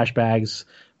Binghamton trash bags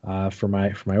for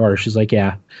my order? She's like,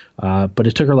 yeah. But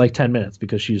it took her like 10 minutes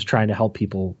because she was trying to help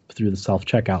people through the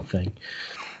self-checkout thing.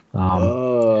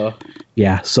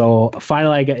 Yeah, so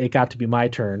finally it got to be my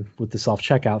turn with the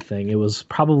self-checkout thing. It was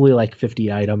probably like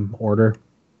 50 item order.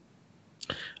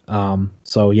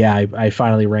 So yeah, I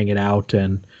finally rang it out,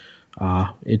 and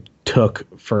it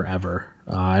took forever.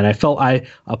 And I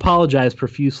apologized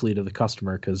profusely to the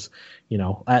customer because,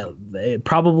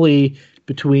 probably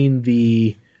between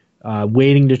the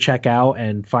waiting to check out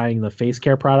and finding the face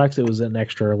care products, it was an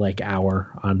extra like hour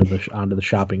onto the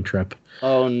shopping trip.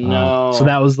 Oh no! So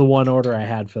that was the one order I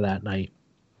had for that night.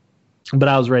 But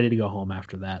I was ready to go home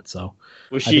after that. So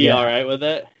was she all right with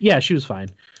it? Yeah, she was fine.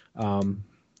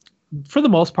 For the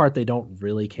most part, they don't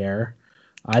really care.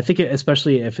 I think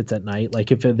especially if it's at night,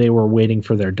 like if they were waiting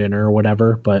for their dinner or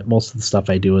whatever. But most of the stuff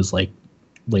I do is like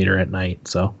later at night.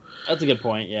 So that's a good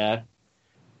point. Yeah.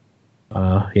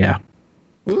 Yeah.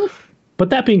 But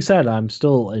that being said, I'm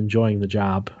still enjoying the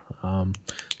job.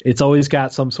 It's always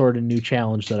got some sort of new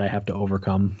challenge that I have to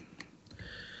overcome.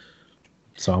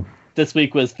 So this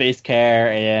week was face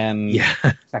care and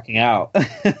checking out.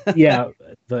 Yeah,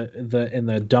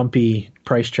 the dumpy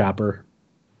Price Chopper.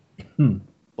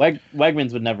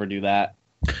 Wegmans would never do that.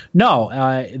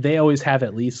 No, they always have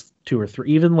at least 2 or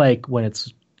 3. Even like when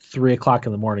it's 3:00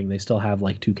 in the morning, they still have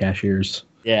like 2 cashiers.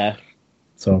 Yeah.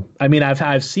 So I mean,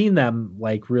 I've seen them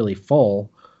like really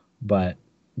full, but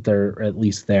they're at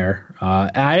least there.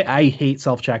 I hate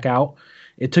self-checkout.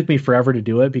 It took me forever to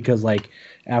do it because like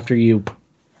after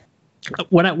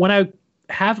when I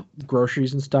have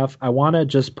groceries and stuff, I want to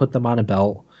just put them on a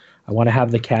belt. I want to have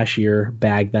the cashier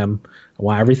bag them. I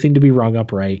want everything to be rung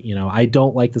up right. I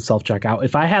don't like the self-checkout.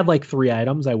 If I had like 3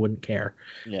 items, I wouldn't care.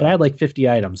 Yeah. But I had like 50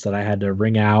 items that I had to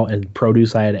ring out, and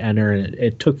produce I had to enter, and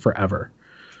it took forever.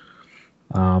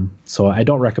 So I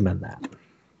don't recommend that.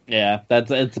 Yeah,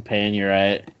 it's a pain. You're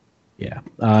right. Yeah,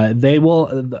 they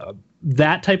will.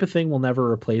 That type of thing will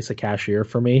never replace a cashier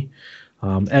for me.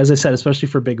 As I said, especially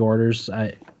for big orders,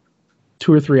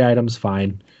 2 or 3 items,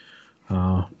 fine.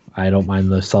 I don't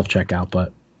mind the self checkout,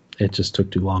 but it just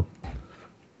took too long.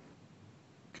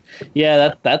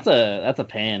 Yeah, that's a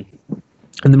pain.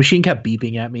 And the machine kept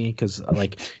beeping at me because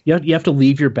like you have to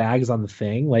leave your bags on the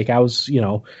thing. Like I was,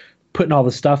 putting all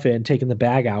the stuff in, taking the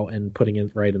bag out, and putting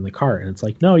it right in the cart. And it's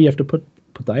like, no, you have to put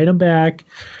the item back.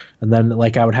 And then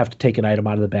like I would have to take an item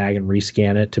out of the bag and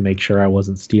rescan it to make sure I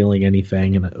wasn't stealing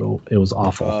anything, and it was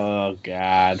awful. Oh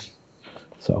God.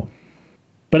 So,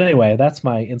 but anyway, that's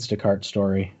my Instacart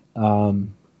story.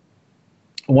 One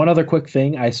other quick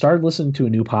thing, I started listening to a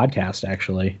new podcast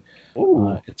actually.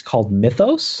 It's called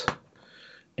Mythos,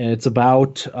 and it's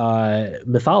about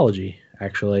mythology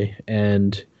actually,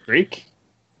 and Greek.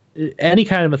 Any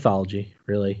kind of mythology,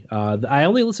 really. I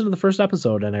only listened to the first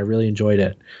episode, and I really enjoyed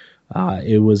it.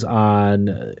 It was on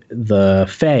the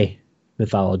Fae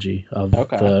mythology of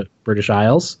the British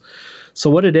Isles. So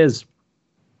what it is,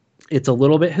 it's a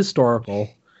little bit historical,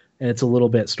 and it's a little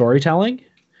bit storytelling.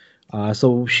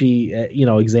 So she,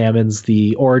 examines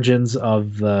the origins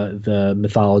of the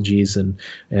mythologies, and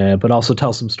but also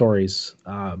tells some stories,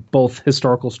 both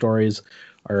historical stories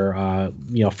or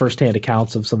firsthand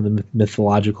accounts of some of the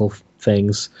mythological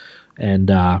things, and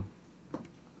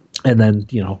then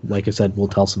like I said, we'll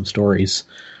tell some stories.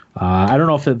 I don't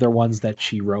know if they're ones that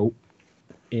she wrote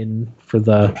in for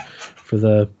the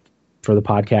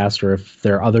podcast, or if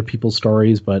they're other people's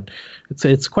stories, but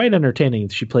it's quite entertaining.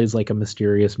 She plays like a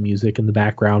mysterious music in the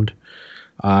background.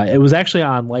 It was actually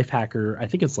on Lifehacker. I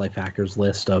think it's Lifehacker's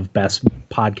list of best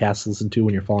podcasts to listen to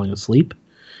when you're falling asleep.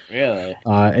 Really?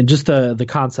 And just the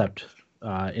concept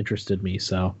interested me,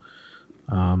 so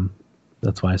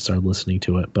that's why I started listening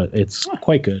to it. But it's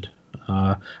quite good.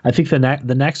 I think the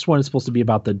next one is supposed to be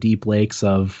about the deep lakes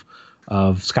of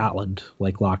Scotland,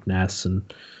 like Loch Ness, and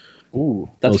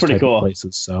that's pretty cool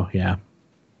places. So yeah,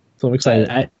 so I'm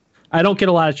excited. I don't get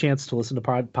a lot of chance to listen to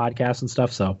podcasts and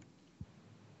stuff, so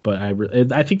but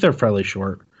I think they're fairly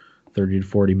short, 30 to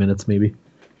 40 minutes maybe.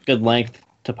 Good length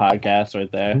to podcast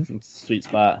right there. Mm-hmm. It's a sweet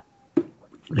spot.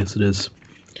 Yes, it is.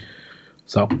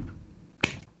 So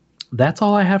that's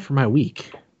all I have for my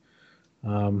week.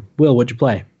 Will, what'd you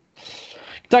play?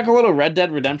 Talk a little Red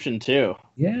Dead Redemption 2.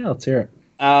 Yeah, let's hear it.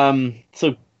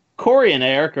 So Corey and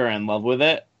Eric are in love with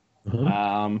it.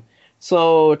 Mm-hmm.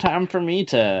 So time for me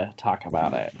to talk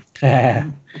about it.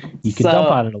 You can dump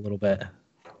on it a little bit.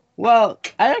 Well,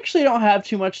 I actually don't have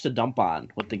too much to dump on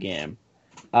with the game.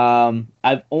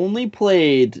 I've only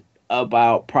played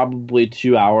about probably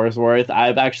 2 hours worth.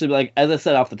 I've actually, as I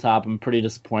said off the top, I'm pretty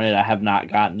disappointed I have not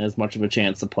gotten as much of a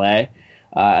chance to play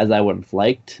as I would have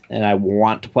liked, and I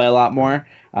want to play a lot more.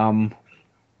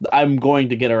 I'm going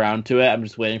to get around to it. I'm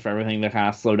just waiting for everything to kind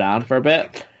of slow down for a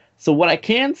bit. So what I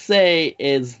can say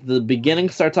is the beginning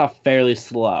starts off fairly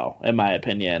slow, in my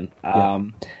opinion. Yeah.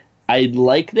 I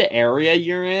like the area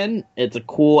you're in. It's a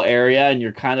cool area, and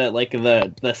you're kind of like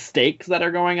the stakes that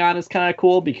are going on is kind of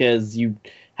cool because you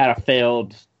had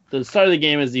the start of the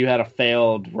game is you had a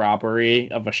failed robbery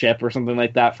of a ship or something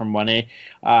like that for money,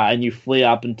 and you flee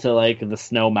up into like the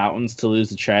snow mountains to lose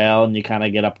the trail, and you kind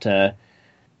of get up to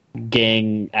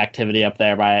gang activity up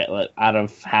there out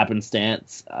of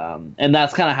happenstance, and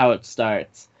that's kind of how it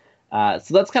starts. So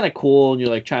that's kind of cool, and you're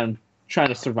like trying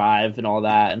to survive and all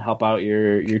that and help out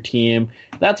your team.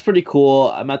 That's pretty cool.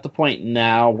 I'm at the point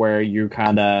now where you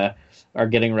kind of are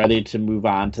getting ready to move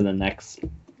on to the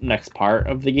next part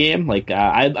of the game.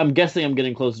 I'm guessing I'm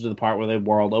getting closer to the part where the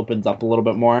world opens up a little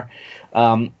bit more.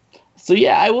 So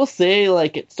yeah, I will say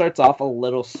it starts off a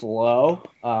little slow.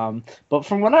 But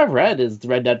from what I've read is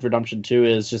Red Dead Redemption 2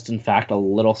 is just in fact a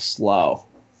little slow.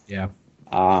 Yeah.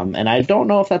 And I don't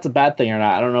know if that's a bad thing or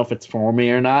not. I don't know if it's for me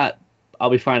or not. I'll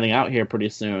be finding out here pretty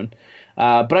soon.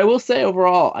 But I will say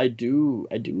overall, I do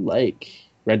like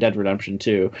Red Dead Redemption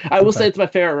 2. I will say it's my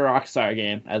favorite Rockstar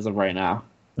game as of right now.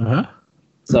 Uh-huh.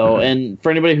 So, and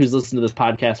for anybody who's listened to this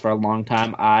podcast for a long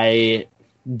time, I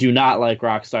do not like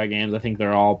Rockstar games. I think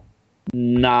they're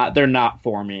not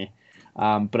for me.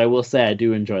 But I will say I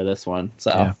do enjoy this one.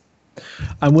 So yeah.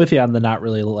 I'm with you on the not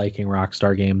really liking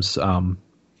Rockstar games.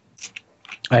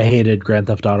 I hated Grand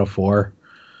Theft Auto 4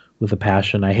 with a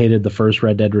passion. I hated the first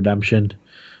Red Dead Redemption.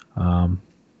 I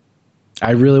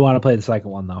really want to play the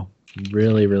second one, though.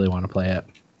 Really, really want to play it.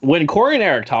 When Corey and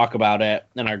Eric talk about it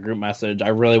in our group message, I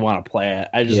really want to play it.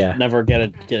 I just never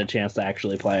get a chance to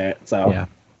actually play it. So yeah,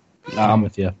 I'm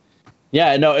with you.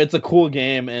 Yeah, no, it's a cool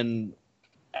game, and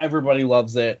everybody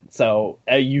loves it. So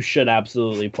you should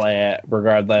absolutely play it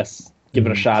regardless. Give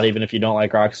it a shot, even if you don't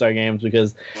like Rockstar games,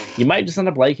 because you might just end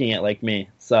up liking it like me.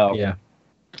 So yeah.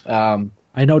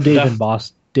 I know Dave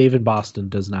in Boston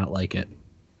does not like it.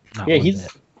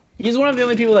 He's one of the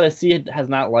only people that I see has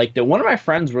not liked it. One of my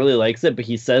friends really likes it, but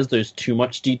he says there's too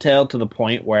much detail to the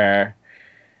point where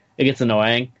it gets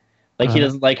annoying. Like he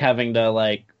doesn't like having to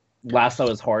like lasso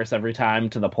his horse every time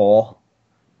to the pole.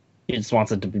 He just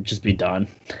wants it to just be done.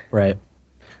 Right.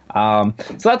 So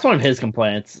that's one of his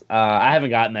complaints. I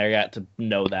haven't gotten there yet to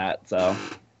know that. So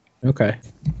Okay.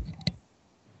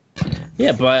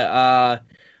 yeah, but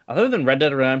other than Red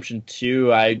Dead Redemption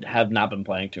 2, I have not been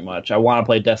playing too much. I want to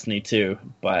play Destiny 2,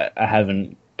 but I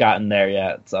haven't gotten there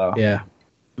yet. So Yeah.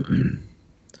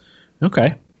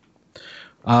 Okay.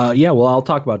 Yeah, well, I'll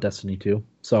talk about Destiny 2.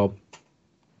 So,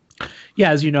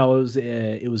 yeah, as you know,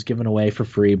 it was given away for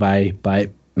free by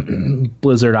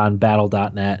Blizzard on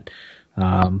Battle.net.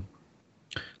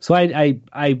 So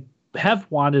I have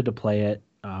wanted to play it.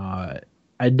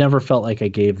 I never felt like I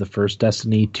gave the first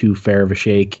Destiny too fair of a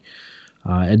shake.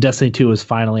 And Destiny 2 is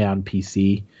finally on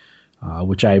PC,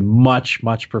 which I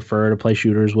much prefer to play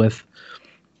shooters with.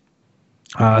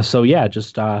 So yeah,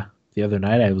 just the other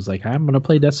night I was like, I'm going to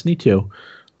play Destiny 2.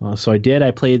 So I did.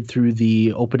 I played through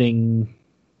the opening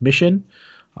mission.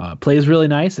 Plays really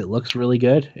nice. It looks really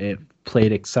good. It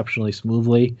played exceptionally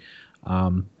smoothly.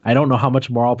 I don't know how much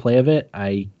more I'll play of it.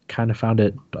 I kind of found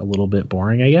it a little bit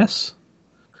boring, I guess.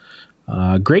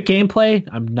 Great gameplay.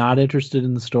 I'm not interested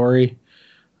in the story.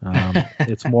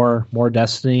 It's more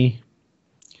Destiny.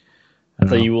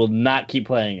 So you will not keep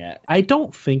playing it? I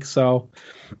don't think so.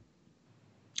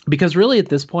 Because really at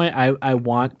this point, I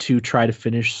want to try to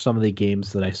finish some of the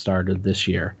games that I started this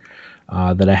year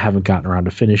that I haven't gotten around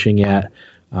to finishing yet.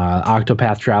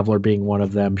 Octopath Traveler being one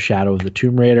of them, Shadow of the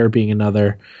Tomb Raider being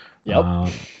another.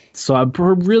 Yep. So I'm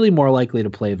really more likely to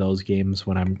play those games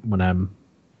when I'm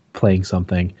playing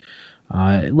something.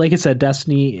 Like I said,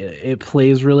 Destiny, it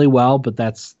plays really well, but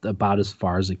that's about as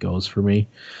far as it goes for me.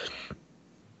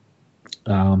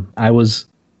 I was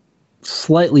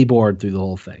slightly bored through the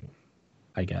whole thing,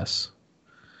 I guess.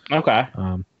 Okay.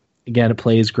 Again, it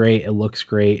plays great. It looks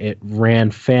great. It ran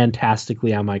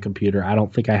fantastically on my computer. I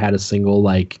don't think I had a single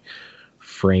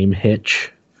frame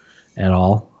hitch at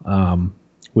all,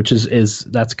 which is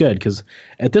that's good because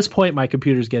at this point my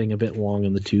computer's getting a bit long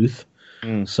in the tooth.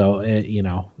 So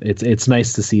it's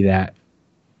nice to see that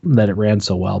it ran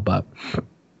so well, but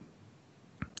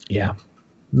yeah,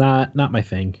 not my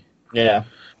thing. Yeah.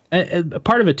 And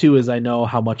part of it too is I know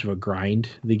how much of a grind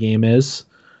the game is.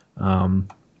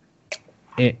 And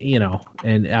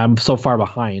I'm so far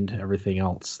behind everything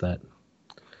else that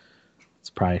it's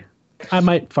probably I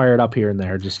might fire it up here and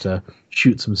there just to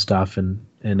shoot some stuff and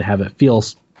have it feel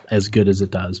as good as it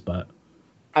does, but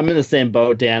I'm in the same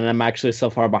boat, Dan, and I'm actually so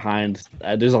far behind.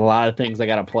 There's a lot of things I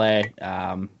got to play.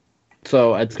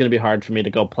 So it's going to be hard for me to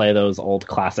go play those old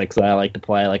classics that I like to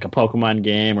play, like a Pokemon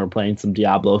game or playing some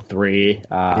Diablo 3.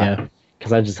 Yeah.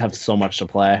 Because I just have so much to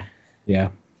play. Yeah.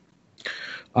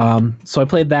 So I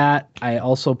played that. I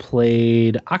also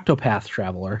played Octopath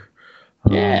Traveler.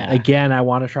 Yeah. Again, I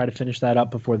want to try to finish that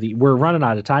up before we're running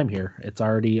out of time here. It's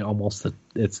already almost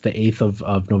it's the 8th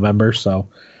of November, so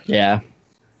yeah.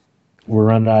 We're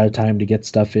running out of time to get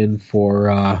stuff in for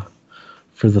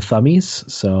the thummies.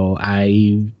 So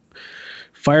I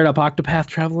fired up Octopath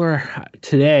Traveler.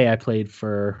 Today I played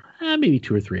for maybe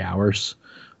 2 or 3 hours.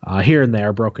 Here and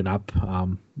there, broken up.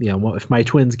 If my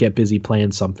twins get busy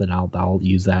playing something, I'll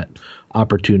use that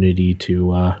opportunity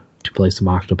to play some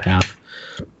Octopath.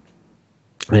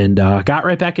 And got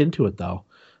right back into it though.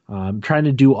 I'm trying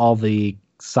to do all the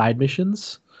side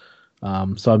missions.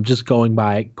 So I'm just going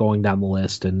down the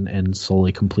list and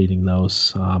slowly completing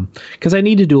those. Because I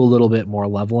need to do a little bit more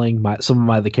leveling. Some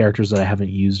of the characters that I haven't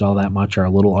used all that much are a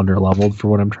little under leveled for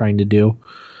what I'm trying to do.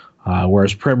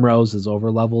 Whereas Primrose is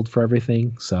over leveled for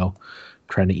everything. So I'm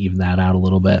trying to even that out a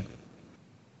little bit.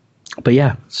 But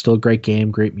yeah, still a great game,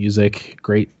 great music,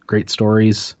 great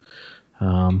stories.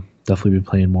 Definitely be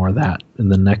playing more of that in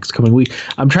the next coming week.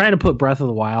 I'm trying to put Breath of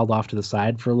the Wild off to the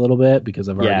side for a little bit because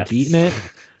I've already beaten it.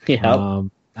 Yeah.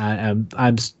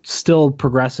 I'm still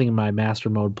progressing in my master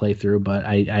mode playthrough, but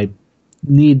I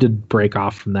need to break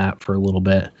off from that for a little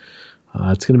bit.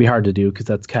 It's going to be hard to do because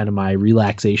that's kind of my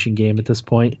relaxation game at this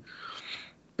point.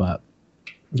 But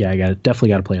yeah, I definitely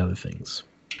got to play other things.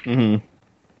 Mm-hmm.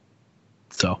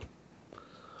 So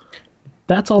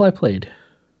that's all I played.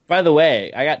 By the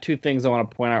way, I got 2 things I want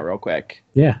to point out real quick.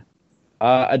 Yeah.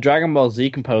 A Dragon Ball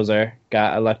Z composer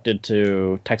got elected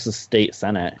to Texas State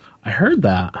Senate. I heard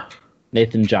that.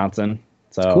 Nathan Johnson.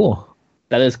 So that's cool.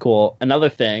 That is cool. Another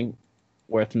thing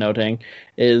worth noting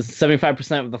is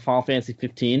 75% of the Final Fantasy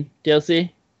 15 DLC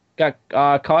got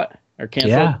caught or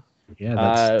canceled. Yeah,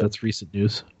 that's recent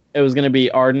news. It was going to be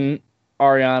Arden,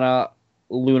 Ariana,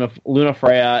 Luna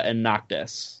Freya, and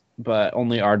Noctis. but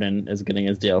only Arden is getting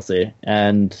his DLC,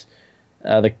 and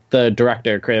the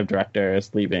creative director,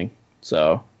 is leaving.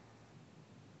 So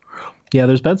Yeah,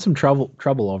 there's been some trouble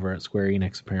over at Square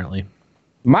Enix apparently.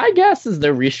 my guess is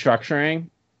they're restructuring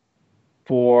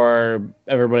for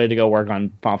everybody to go work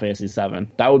on Final Fantasy VII.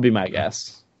 That would be my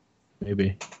guess.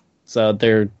 Maybe. So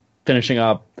they're finishing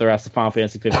up the rest of Final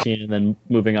Fantasy 15 and then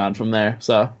moving on from there.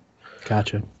 So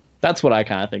Gotcha. that's what I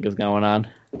kind of think is going on.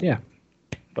 Yeah.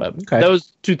 But Okay.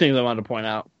 those two things I wanted to point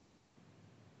out.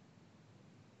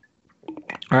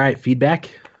 All right, feedback.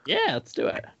 Yeah, let's do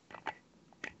it.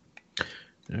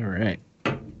 All right.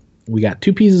 We got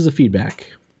 2 pieces of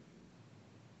feedback.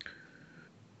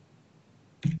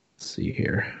 Let's see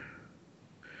here.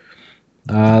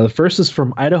 The first is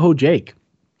from Idaho Jake,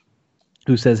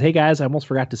 who says, "Hey guys, I almost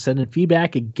forgot to send in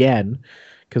feedback again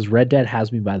because Red Dead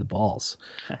has me by the balls.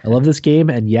 I love this game,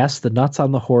 and yes, the nuts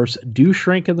on the horse do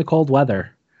shrink in the cold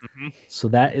weather. Mm-hmm. So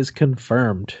that is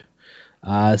confirmed.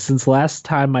 Since last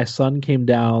time my son came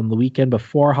down the weekend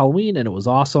before Halloween, and it was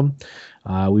awesome.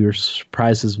 We were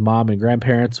surprised his mom and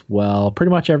grandparents, well, pretty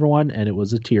much everyone, and it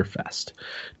was a tear fest.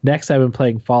 Next, I've been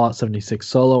playing Fallout 76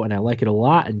 solo, and I like it a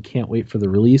lot and can't wait for the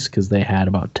release because they had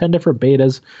about 10 different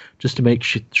betas just to make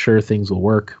sure things will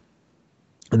work.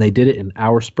 And they did it in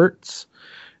hour spurts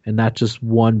and not just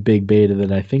one big beta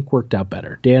that I think worked out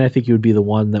better. Dan, I think you would be the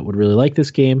one that would really like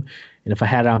this game. And if I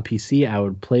had it on PC, I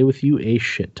would play with you a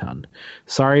shit ton.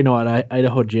 Sorry, no,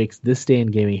 Idaho Jake's this day in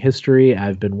gaming history.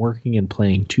 I've been working and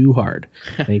playing too hard.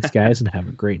 Thanks, guys, and have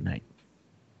a great night."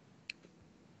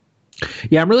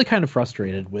 Yeah, I'm really kind of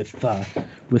frustrated with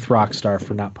Rockstar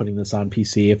for not putting this on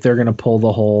PC. If they're going to pull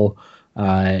the whole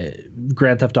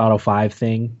Grand Theft Auto 5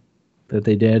 thing that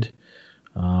they did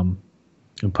and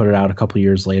put it out a couple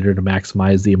years later to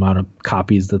maximize the amount of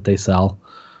copies that they sell,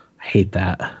 I hate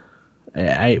that.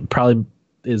 I probably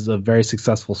is a very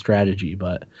successful strategy,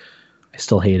 but I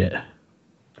still hate it.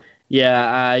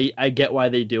 Yeah, I get why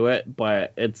they do it,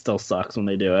 but it still sucks when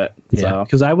they do it. Yeah,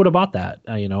 because I would have bought that.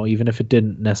 Even if it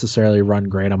didn't necessarily run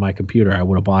great on my computer, I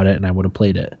would have bought it and I would have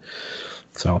played it.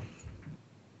 So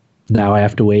now I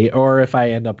have to wait, or if I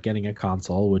end up getting a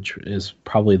console, which is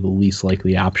probably the least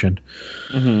likely option.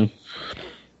 Mm-hmm.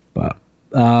 But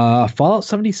Fallout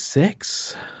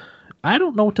 76. I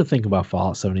don't know what to think about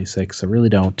Fallout 76. I really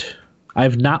don't.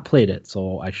 I've not played it,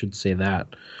 so I should say that.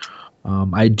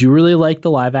 I do really like the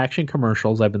live action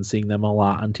commercials. I've been seeing them a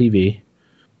lot on TV.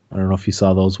 I don't know if you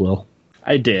saw those, Will.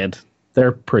 I did.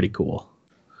 They're pretty cool.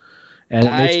 And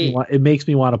it makes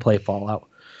me want to play Fallout.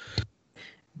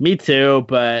 Me too,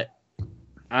 but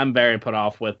I'm very put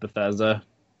off with Bethesda.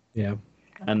 Yeah.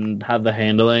 And how the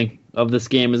handling of this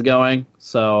game is going.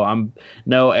 So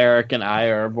Eric and I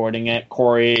are avoiding it.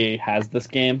 Corey has this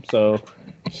game, so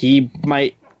he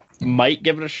might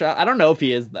give it a shot. I don't know if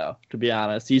he is, though, to be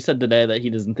honest. He said today that he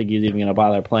doesn't think he's even going to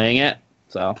bother playing it.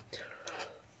 So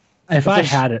if I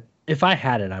had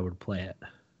it, I would play it.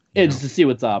 Just to see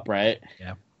what's up, right?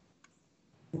 Yeah.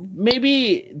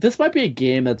 Maybe this might be a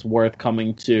game that's worth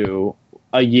coming to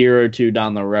a year or two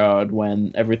down the road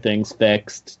when everything's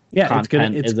fixed. Yeah,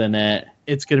 content is in it.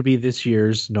 It's going to be this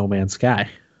year's No Man's Sky.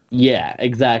 Yeah,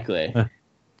 exactly.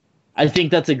 I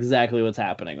think that's exactly what's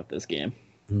happening with this game.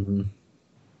 Mm-hmm.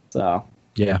 So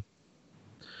yeah,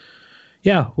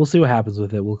 we'll see what happens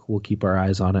with it. We'll keep our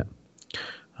eyes on it.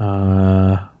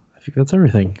 I think that's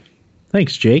everything.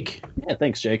 Thanks, Jake. Yeah,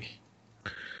 thanks, Jake.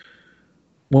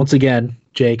 Once again,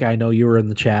 Jake, I know you were in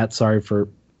the chat. Sorry for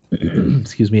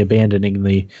abandoning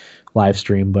the live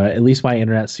stream, but at least my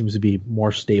internet seems to be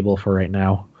more stable for right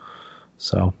now.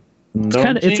 So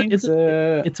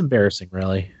it's embarrassing,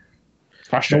 really.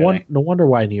 Frustrating. No wonder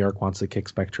why New York wants to kick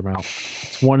Spectrum out.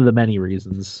 It's one of the many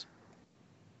reasons.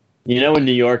 When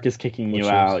New York is kicking you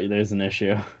out, there's an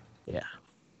issue. Yeah.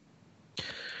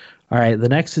 All right, the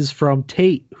next is from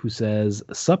Tate, who says,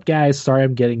 "Sup, guys? Sorry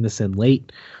I'm getting this in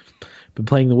late. Been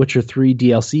playing The Witcher 3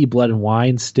 DLC, Blood and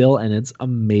Wine, still, and it's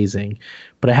amazing.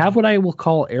 But I have what I will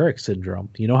call Eric syndrome.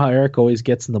 You know how Eric always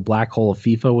gets in the black hole of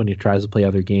FIFA when he tries to play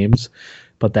other games?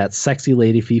 But that sexy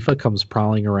lady FIFA comes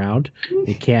prowling around.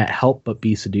 It can't help but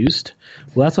be seduced.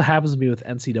 Well, that's what happens to me with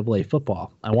NCAA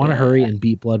football. I want to hurry and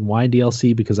beat Blood and Wine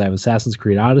DLC because I have Assassin's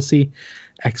Creed Odyssey,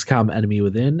 XCOM Enemy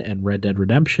Within, and Red Dead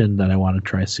Redemption that I want to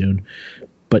try soon.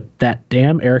 But that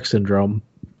damn Eric syndrome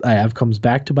I have comes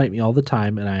back to bite me all the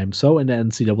time, and I am so into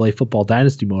NCAA football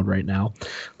dynasty mode right now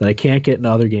that I can't get into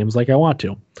other games like I want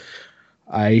to.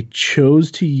 I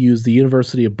chose to use the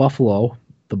University of Buffalo,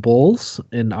 the Bulls,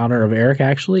 in honor of Eric,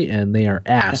 actually, and they are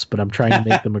ass, but I'm trying to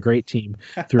make them a great team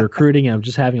through recruiting, and I'm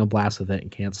just having a blast with it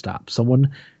and can't stop. Someone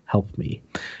help me.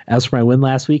 As for my win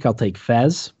last week, I'll take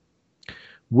Fez.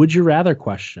 Would you rather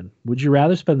question? Would you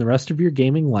rather spend the rest of your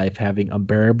gaming life having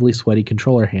unbearably sweaty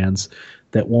controller hands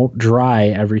that won't dry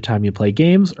every time you play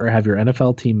games, or have your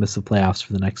NFL team miss the playoffs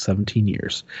for the next 17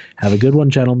 years? Have a good one,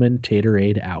 gentlemen.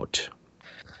 Taterade out.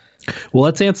 Well,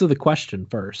 let's answer the question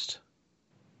first.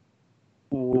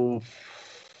 Oof.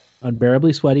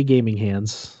 Unbearably sweaty gaming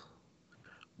hands,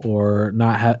 or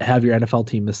not have your NFL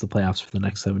team miss the playoffs for the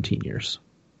next 17 years?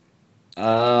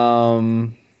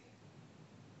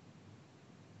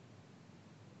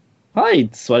 Probably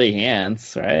sweaty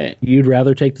hands, right? You'd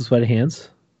rather take the sweaty hands?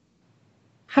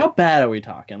 How bad are we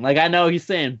talking? Like, I know he's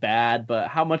saying bad, but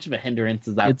how much of a hindrance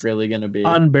is that It's really going to be?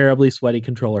 Unbearably sweaty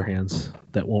controller hands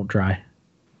that won't dry.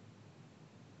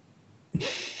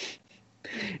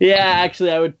 Yeah,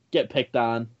 actually, I would get picked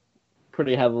on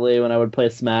pretty heavily when I would play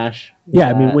Smash. Yeah,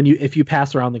 I mean, if you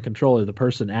pass around the controller, the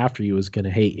person after you is going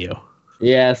to hate you.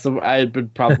 Yeah, so I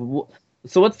would probably.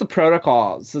 So what's the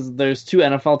protocol? So there's 2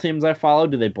 NFL teams I follow.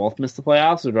 Do they both miss the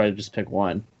playoffs, or do I just pick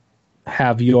one?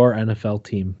 Have your NFL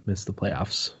team miss the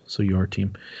playoffs. So your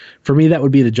team. For me, that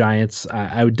would be the Giants.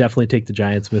 I would definitely take the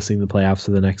Giants missing the playoffs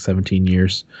for the next 17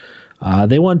 years.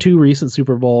 They won 2 recent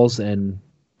Super Bowls and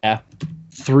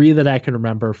 3 that I can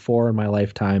remember, 4 in my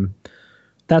lifetime.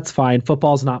 That's fine.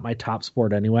 Football's not my top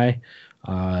sport anyway.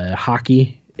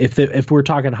 Hockey, if we're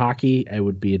talking hockey, it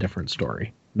would be a different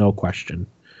story. No question.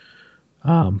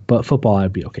 But football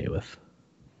I'd be okay with.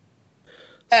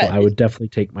 So I would definitely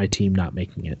take my team not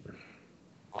making it.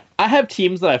 I have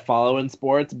teams that I follow in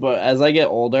sports, but as I get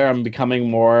older, I'm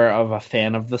becoming more of a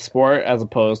fan of the sport as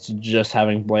opposed to just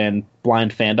having blind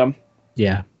fandom.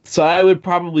 Yeah. So I would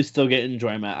probably still get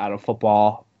enjoyment out of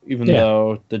football, even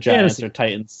though the Giants or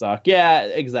Titans suck. Yeah,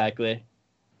 exactly.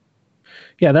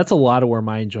 Yeah, that's a lot of where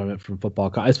my enjoyment from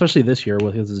football, especially this year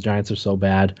because the Giants are so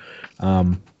bad.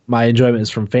 My enjoyment is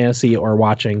from fantasy or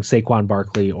watching Saquon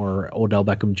Barkley or Odell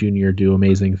Beckham Jr. do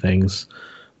amazing things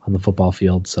on the football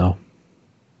field. So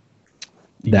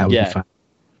that would be fun.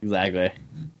 Exactly.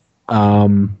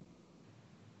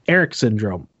 Eric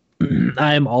syndrome.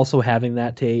 I am also having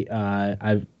that, Tate.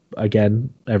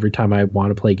 Every time I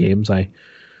want to play games, I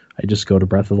just go to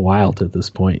Breath of the Wild at this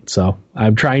point. So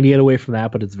I'm trying to get away from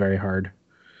that, but it's very hard.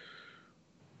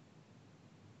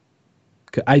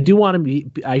 I do want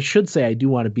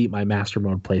to beat my Master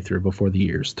Mode playthrough before the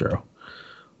year's through.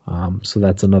 So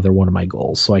that's another one of my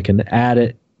goals. So I can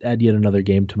add yet another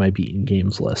game to my beaten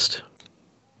games list.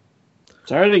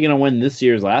 It's already going to win this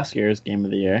year's last year's game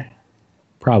of the year.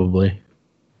 Probably.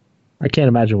 I can't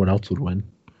imagine what else would win.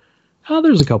 Oh,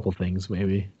 there's a couple things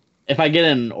maybe. If I get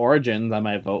in Origins, I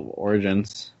might vote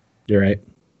Origins. You're right.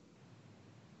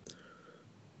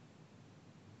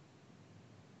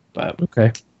 But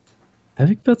okay. I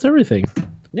think that's everything.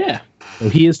 Yeah. So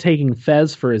he is taking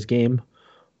Fez for his game,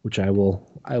 which I will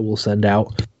send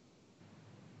out.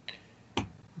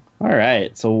 All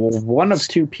right. So one of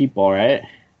 2 people, right?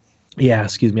 Yeah,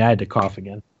 excuse me. I had to cough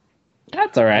again.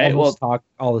 That's all right.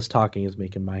 All this talking is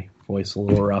making my voice a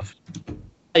little rough.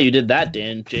 You did that,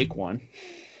 Dan. Jake won.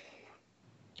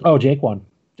 Oh, Jake won.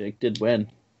 Jake did win.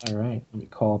 All right. Let me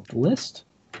call up the list.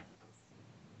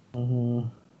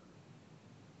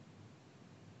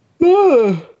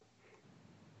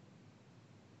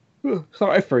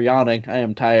 Sorry for yawning. I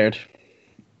am tired.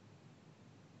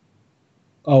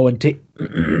 Oh, and Tate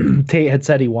had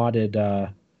said he wanted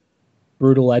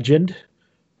Brutal Legend,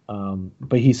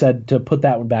 but he said to put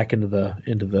that one back into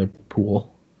the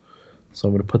pool. So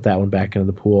I'm going to put that one back into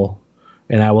the pool,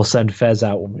 and I will send Fez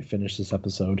out when we finish this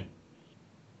episode.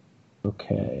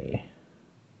 Okay.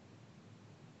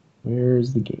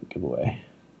 Where's the game giveaway?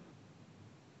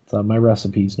 It's on my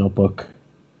recipes notebook.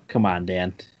 Come on,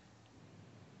 Dan.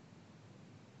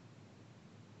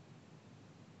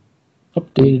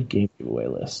 Updated game giveaway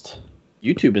list.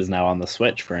 YouTube is now on the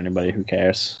Switch for anybody who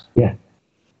cares. Yeah.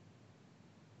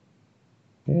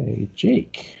 Okay,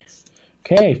 Jake.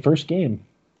 Okay, first game.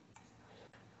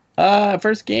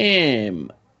 First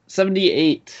game.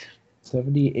 78.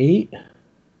 78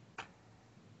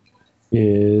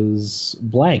 is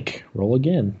blank. Roll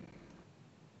again.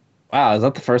 Wow, is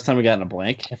that the first time we got in a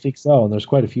blank? I think so, and there's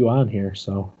quite a few on here,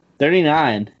 so.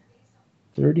 39.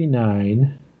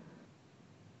 39.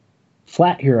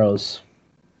 Flat Heroes.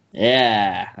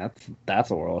 Yeah, that's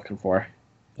what we're looking for.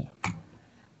 Yeah.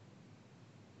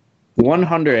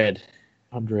 100.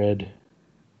 100.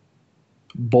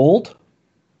 Bold?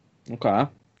 Okay.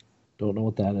 Don't know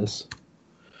what that is.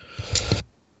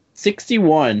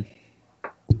 61.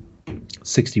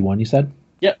 61, you said?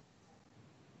 Yep.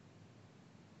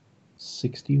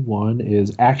 61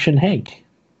 is Action Hank.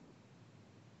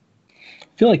 I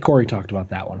feel like Corey talked about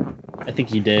that one. I think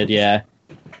he did, yeah.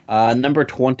 Number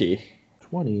 20.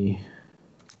 20.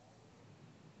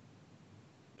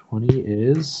 20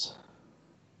 is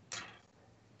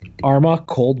Arma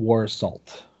Cold War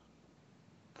Assault.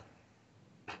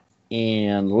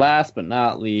 And last but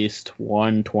not least,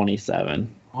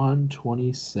 127.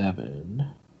 127.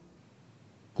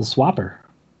 The Swapper.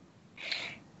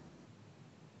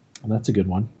 And that's a good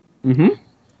one. Mm-hmm.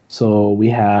 So we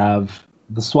have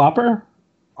the Swapper,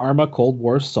 Arma Cold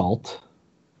War Assault,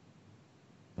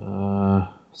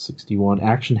 61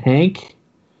 Action Hank,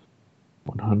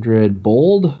 100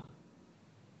 Bold,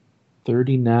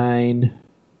 39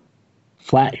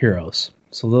 Flat Heroes.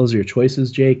 So those are your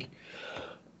choices, Jake.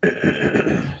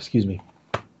 Excuse me.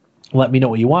 Let me know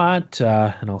what you want,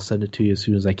 and I'll send it to you as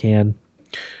soon as I can.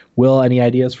 Will, any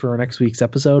ideas for next week's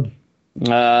episode?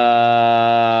 Maybe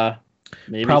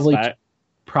Probably.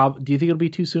 Do you think it'll be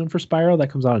too soon for Spyro? That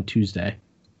comes out on Tuesday.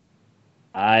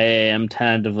 I am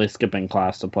tentatively skipping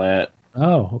class to play it.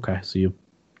 Oh, okay. So you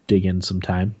dig in some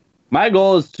time. My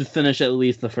goal is to finish at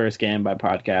least the first game by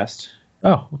podcast.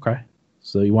 Oh, okay.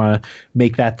 So you want to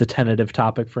make that the tentative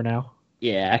topic for now?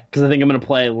 Yeah, because I think I'm going to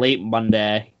play late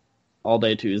Monday, all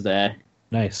day Tuesday.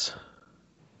 Nice.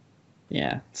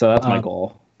 Yeah, so that's my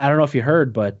goal. I don't know if you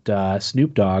heard, but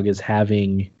Snoop Dogg is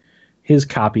having his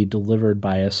copy delivered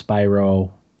by a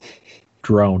Spyro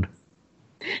drone.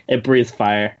 It breathes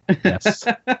fire. Yes.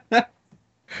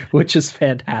 Which is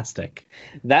fantastic.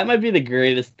 That might be the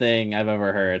greatest thing I've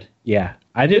ever heard. Yeah.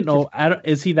 I didn't know.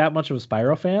 Is he that much of a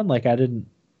Spyro fan? Like, I didn't.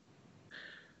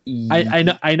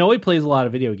 I know he plays a lot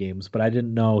of video games, but I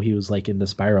didn't know he was like into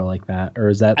Spyro like that. Or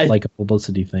is that like a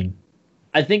publicity thing?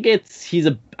 I think he's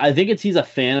a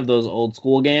fan of those old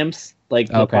school games, like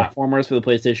the platformers for the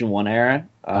PlayStation 1 era.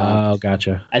 Oh,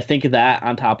 gotcha. I think that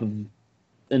on top of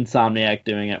Insomniac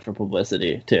doing it for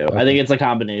publicity too. Okay. I think it's a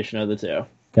combination of the two.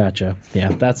 Gotcha.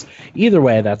 Yeah, that's either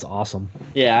way. That's awesome.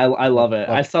 Yeah, I love it.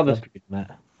 I saw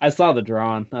the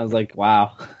drawing. I was like,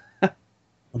 wow,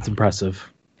 that's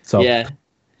impressive. So yeah,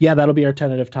 that'll be our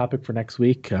tentative topic for next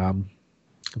week.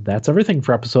 That's everything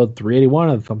for episode 381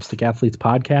 of the Thumbstick Athletes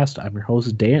podcast. I'm your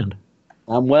host, Dan.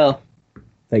 I'm Will.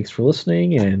 Thanks for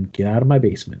listening, and get out of my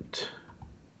basement.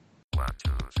 1,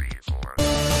 2, 3, 4.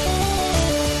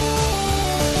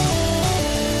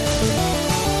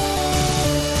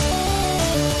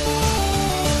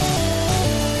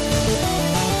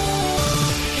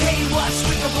 Hey, what's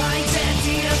with the blind